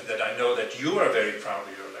language, and that I know that you are very proud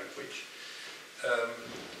of your language.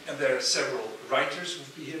 And there are several writers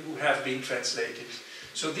who have been translated.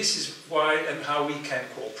 So this is why and how we can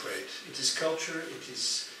cooperate. It is culture, it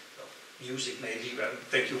is music maybe. Well,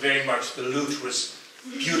 thank you very much. The lute was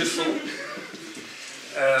beautiful.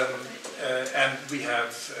 And we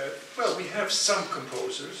have, well, we have some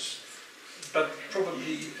composers, but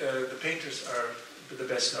probably the painters are the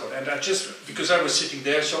best known. And I just, because I was sitting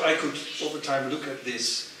there, so I could all the time look at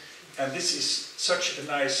this. And this is such a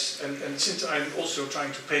nice, and since I'm also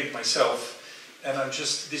trying to paint myself, and I'm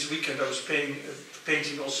just, this weekend I was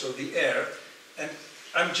painting also the air, and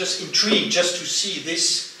I'm just intrigued just to see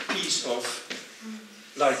this piece of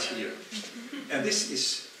light here. And this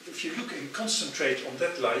is, if you look and concentrate on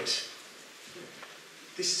that light,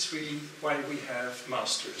 this is really why we have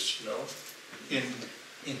masters, you know,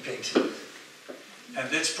 in painting. And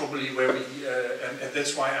that's probably where we, and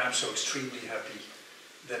that's why I'm so extremely happy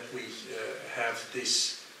that we have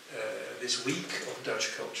this, this week of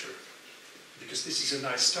Dutch culture. Because this is a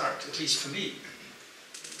nice start, at least for me.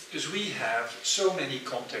 Because we have so many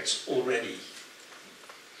contacts already.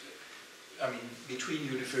 I mean, between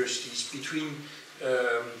universities, between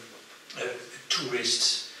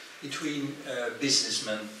tourists, between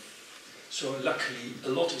businessmen. So luckily, a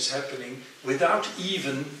lot is happening without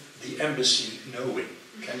even the embassy knowing.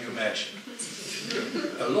 Can you imagine?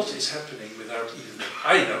 A lot is happening without even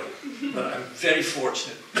I know, but I'm very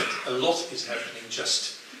fortunate that a lot is happening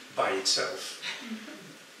just by itself.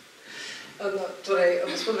 Torej,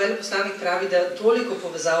 gospod veleposlanik pravi, da toliko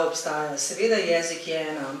povezav obstaja. Seveda jezik je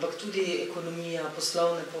ena, ampak tudi ekonomija,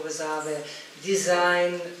 poslovne povezave,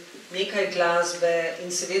 dizajn, nekaj glasbe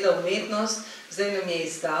in seveda umetnost. Zdaj nam je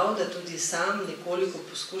izdal, da tudi sam nekoliko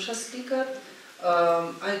poskuša slikati.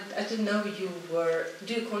 I didn't know you were,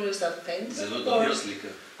 do you call yourself painter? Zelo dobro slika.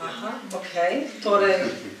 Aha, okay. Torej,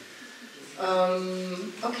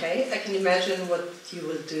 okay, I can imagine what you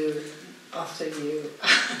will do after you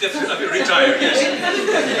definitely retire, yes.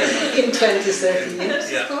 In 20-30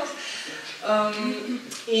 years, yeah. Of course.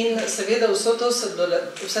 In seveda vse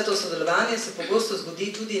to sodelovanje se pogosto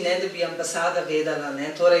zgodi tudi ne, da bi ambasada vedela.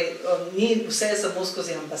 Ne? Torej, ni vse samo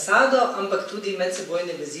skozi ambasado, ampak tudi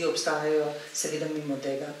medsebojne vezi obstajajo seveda mimo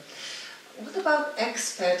tega. What about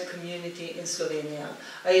expat community in Slovenija?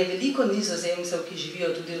 A je veliko Nizozemcev, ki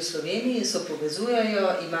živijo tudi v Sloveniji in so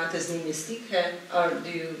povezujejo, imate z njimi stike? Are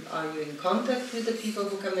you in contact with the people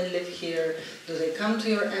who come and live here? Do they come to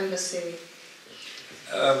your embassy?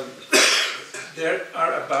 There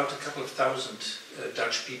are about a couple of thousand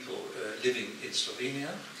Dutch people living in Slovenia,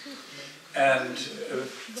 and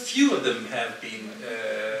few of them have been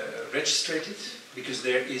registered because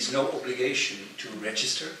there is no obligation to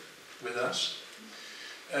register with us.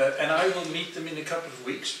 And I will meet them in a couple of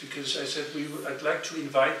weeks because I said I'd like to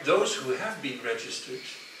invite those who have been registered.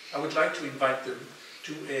 I would like to invite them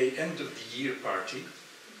to an end of the year party,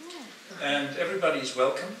 and everybody is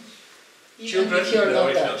welcome. Children, no,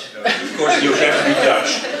 if not, no. Of course you have to be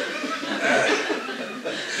Dutch.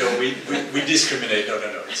 No, we discriminate. No.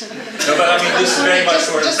 No, but I mean this is very much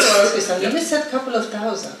for. Just to ask you something. You said a couple of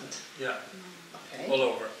thousand. Yeah. Okay. All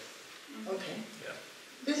over. Okay. Yeah.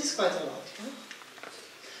 This is quite a lot.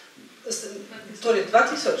 Torej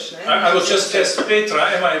 2000, ne? I will just test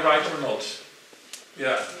Petra. Am I right or not?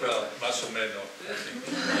 Yeah. Well, más o menos.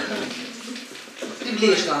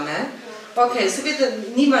 Približno, ne? Ok, seveda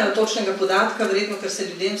nimajo točnega podatka, verjetno, ker se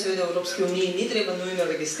ljudem seveda v Evropski uniji ni treba nujno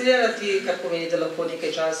registrirati, kar pomeni, da lahko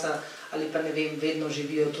nekaj časa ali pa ne vem, vedno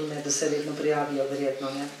živijo tu, ne, da se vedno prijavijo,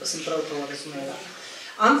 verjetno, ne, pa sem prav to razumela.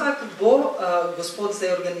 Ampak bo gospod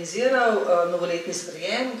zdaj organiziral novoletni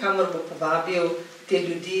sprejem, kamor bo povabil te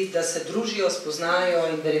ljudi, da se družijo, spoznajo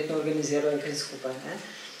in verjetno organizirajo kaj skupaj, ne.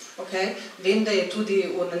 Okay. Vem, da je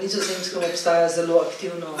tudi na Nizozemskem obstaja zelo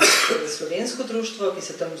aktivno slovensko društvo, ki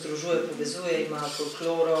se tam združuje, povezuje, ima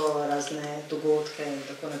folkloro, razne dogodke in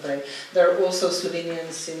tako naprej. There are also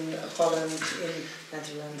Slovenians in Holland, in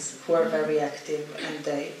Netherlands, who are very active and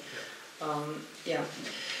they, yeah.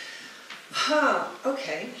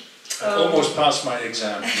 Okay. I almost passed my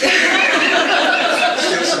exam.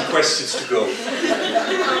 Still some questions to go.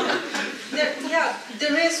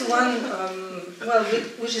 There is one, well,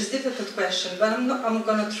 which is a difficult question, but I'm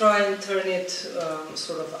going to try and turn it,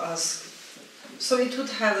 sort of ask, so it would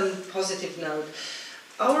have a positive note.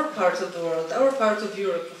 our part of the world, our part of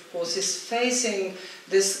Europe, of course, is facing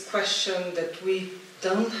this question that we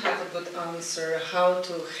don't have a good answer, how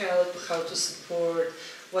to help, how to support,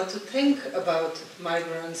 what to think about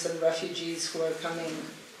migrants and refugees who are coming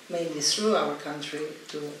mainly through our country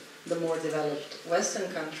to the more developed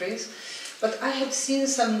Western countries. But I have seen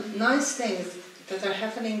some nice things that are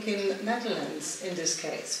happening in Netherlands in this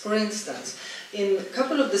case. For instance, in a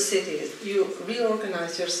couple of the cities, you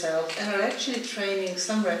reorganize yourself and are actually training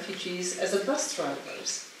some refugees as a bus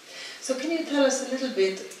drivers. So can you tell us a little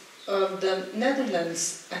bit of the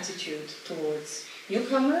Netherlands' attitude towards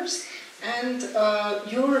newcomers and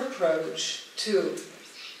your approach to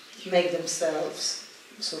make themselves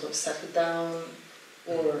sort of settle down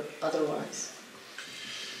or otherwise?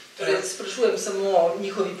 Sprašujem samo o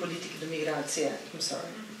njihovi politiki do migracije. I'm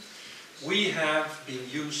sorry. We have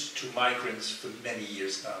been used to migrants for many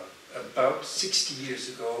years now. About 60 years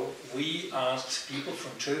ago, we asked people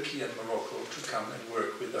from Turkey and Morocco to come and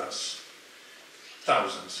work with us.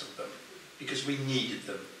 Thousands of them, because we needed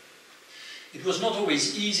them. It was not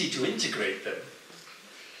always easy to integrate them.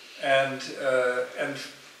 And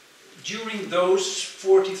during those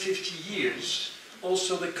 40, 50 years,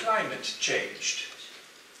 also the climate changed.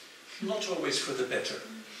 Not always for the better.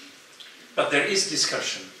 But there is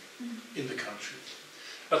discussion in the country.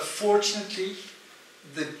 But fortunately,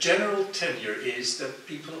 the general tenor is that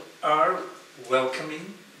people are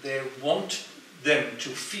welcoming, they want them to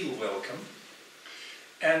feel welcome,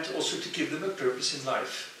 and also to give them a purpose in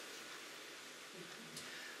life.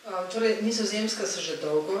 Torej, Nizozemska se že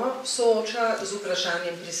dolgo sooča z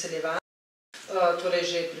vprašanjem priseljevanja, torej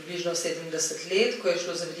že približno 70 let, ko je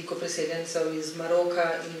šlo za veliko priseljencev iz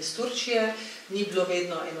Maroka in iz Turčije. Ni bilo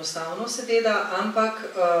vedno enostavno, seveda, ampak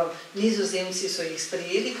Nizozemci so jih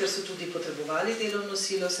sprejeli, ker so tudi potrebovali delovno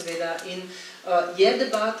silo, seveda, in je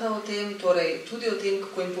debata o tem, torej tudi o tem,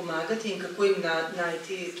 kako jim pomagati in kako jim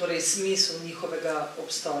najti torej smisel njihovega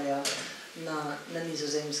obstoja na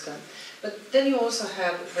Nizozemskem. But then you also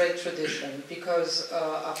have a great tradition, because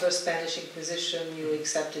after Spanish Inquisition you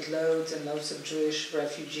accepted loads and loads of Jewish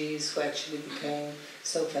refugees who actually became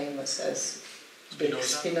so famous as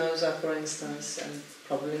Spinoza, for instance, and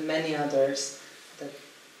probably many others that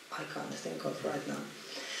I can't think of right now.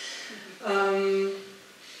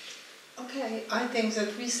 Okay, I think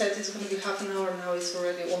that we said it's going to be half an hour, now it's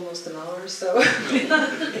already almost an hour, so...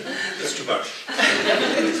 That's too much.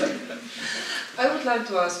 I would like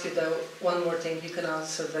to ask you, though, one more thing you can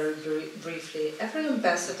answer very briefly. Every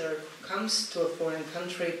ambassador who comes to a foreign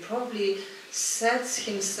country probably sets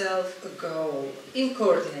himself a goal, in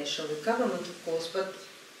coordination with government, of course, but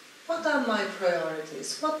what are my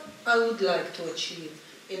priorities? What I would like to achieve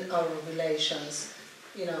in our relations,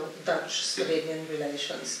 you know, Dutch-Slovenian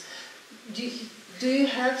relations? Do you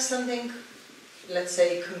have something, let's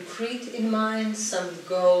say, concrete in mind, some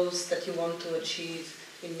goals that you want to achieve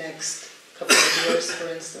in next couple of years,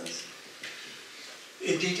 for instance?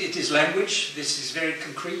 Indeed, it is language. This is very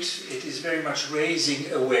concrete. It is very much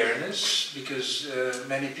raising awareness, because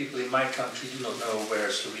many people in my country do not know where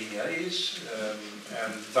Slovenia is,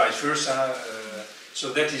 and vice versa.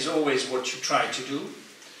 So that is always what you try to do.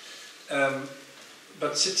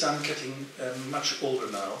 But since I'm getting much older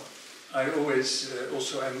now, I always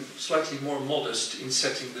also am slightly more modest in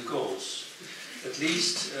setting the goals. At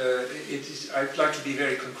least I'd like to be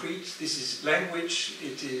very concrete. This is language,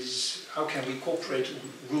 it is how can we cooperate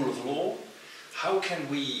rule of law, how can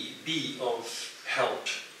we be of help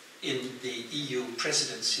in the EU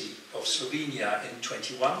presidency of Slovenia in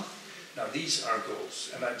 21. Now these are goals,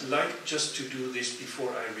 and I'd like just to do this before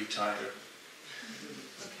I retire.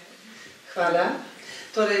 Hvala.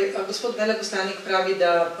 Torej, gospod veleposlanik pravi,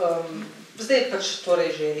 da zdaj je pač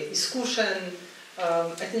torej že izkušen.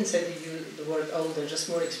 I didn't say the word older, just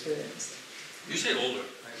more experienced. You say older.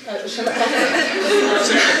 Shall I?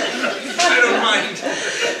 I don't mind.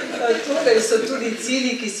 Torej so tudi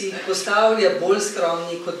cilji, ki si jih postavlja, bolj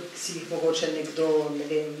skromni, kot si jih mogoče nekdo, ne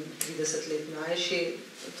vem, 30 let mlajši.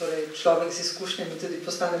 Torej, človek z izkušnjami tudi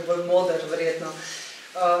postane bolj moder, verjetno.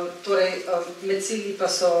 Torej, med cilji pa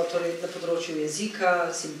so torej, na področju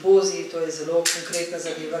jezika, simpozij, to je zelo konkretna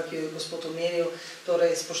zadeva, ki jo je gospod omenil,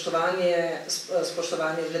 torej spoštovanje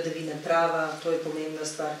vladavine prava, to je pomembna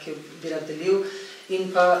stvar, ki jo bi rad delil,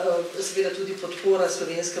 in pa seveda tudi podpora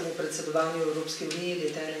slovenskemu predsedovanju Evropske unije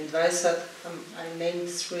leta 21. I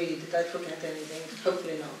named 3, did I forget anything?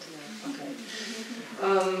 Hopefully not. Okay.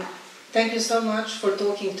 Thank you so much for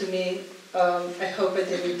talking to me. I hope I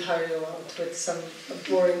didn't tire you out with some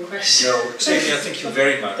boring questions. No, Ksenia, thank you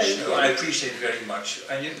very much. I appreciate very much.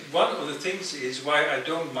 And one of the things is why I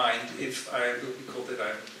don't mind if I will be called that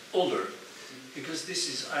I'm older, because this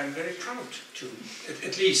is, I'm very proud to,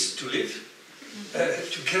 at least to live,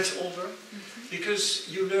 to get older, because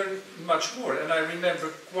you learn much more. And I remember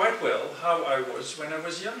quite well how I was when I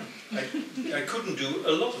was young. I couldn't do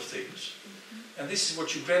a lot of things. And this is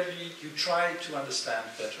what you gradually, you try to understand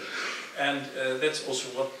better. And that's also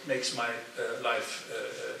what makes my life,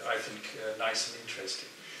 I think, nice and interesting.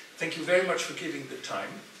 Thank you very much for giving the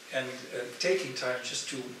time and taking time just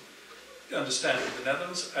to understand the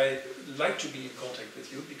Netherlands. I like to be in contact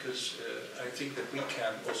with you because I think that we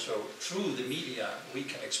can also, through the media, we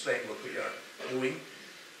can explain what we are doing.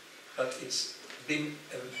 But it's been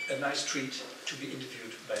a nice treat to be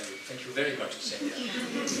interviewed by you. Thank you very much, Ksenia.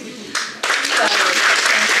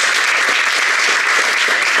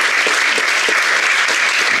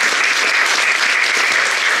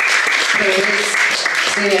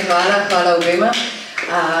 Ksenia, hvala obema.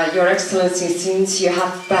 Your Excellency, since you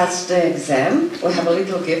have passed the exam, we have a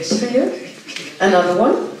little gift for you. Another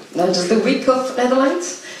one, not just the week of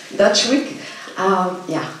Netherlands, Dutch week.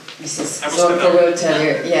 Yeah, Mrs. Zorko will tell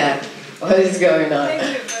you, yeah, what is going on. Thank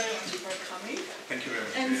you very much for coming. Thank you very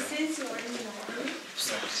much. And since you are in the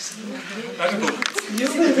you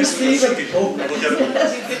will receive a book.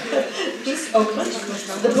 Please open.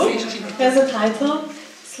 The book has a title,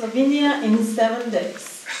 Slovenia in 7 days.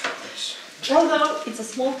 Although it's a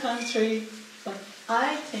small country, but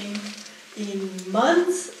I think in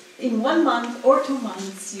 1 month or 2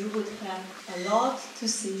 months you would have a lot to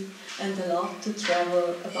see and a lot to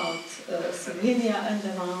travel about Slovenia and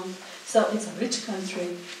around. So it's a rich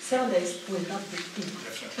country. 7 days will not be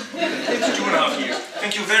enough. Definitely. 2.5 years.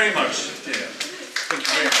 Thank you very much. Yeah. Thank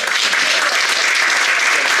you very much.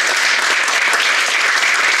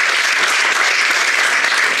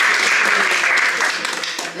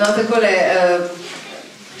 No, takole,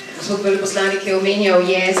 gospod veleposlanik je omenjal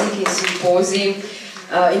jezik in simpozij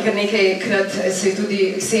in kar nekajkrat se je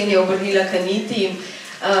tudi Ksenija obrnila k Aniti.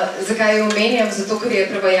 Zakaj jo omenjam? Zato, ker je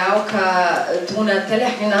prevajalka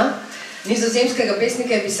Tedna, nizozemskega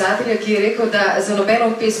pesnika in pisatelja, ki je rekel, da za nobeno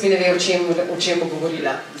od pesmi ne ve, o čem bo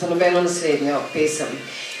govorila, za nobeno naslednjo pesem.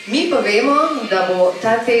 Mi pa vemo, da bo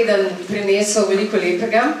ta teden prinesel veliko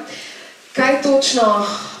lepega. Kaj točno?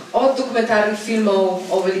 Od dokumentarnih filmov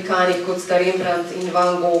o velikanih, kot sta Rembrandt in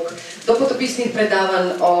Van Gogh, do potopisnih predavanj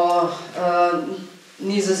o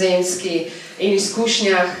Nizozemski in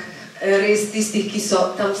izkušnjah res tistih, ki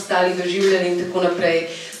so tam stali, doživljali in tako naprej,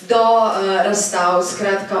 do razstav,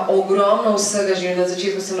 skratka ogromno vsega. Že na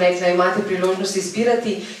začetku sem rekla, imate priložnost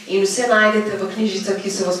izbirati in vse najdete v knjižicah,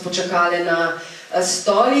 ki so vas počakale na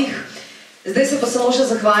stolih. Zdaj se pa samo še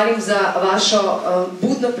zahvalim za vašo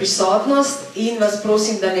budno prisotnost in vas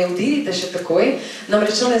prosim, da ne odirite še takoj.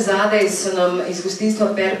 Namreč zadaj so nam iz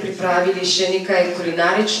gostinstva Per pripravili še nekaj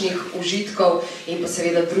kulinaričnih užitkov in pa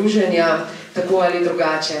seveda druženja, tako ali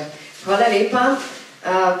drugače. Hvala lepa.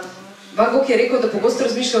 Van Gogh je rekel, da pogosto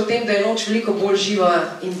razmišlja o tem, da je noč veliko bolj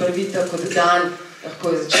živa in barvita kot dan.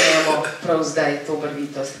 Lahko začnemo prav zdaj to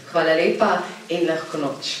barvitost. Hvala lepa in lahko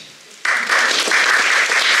noč.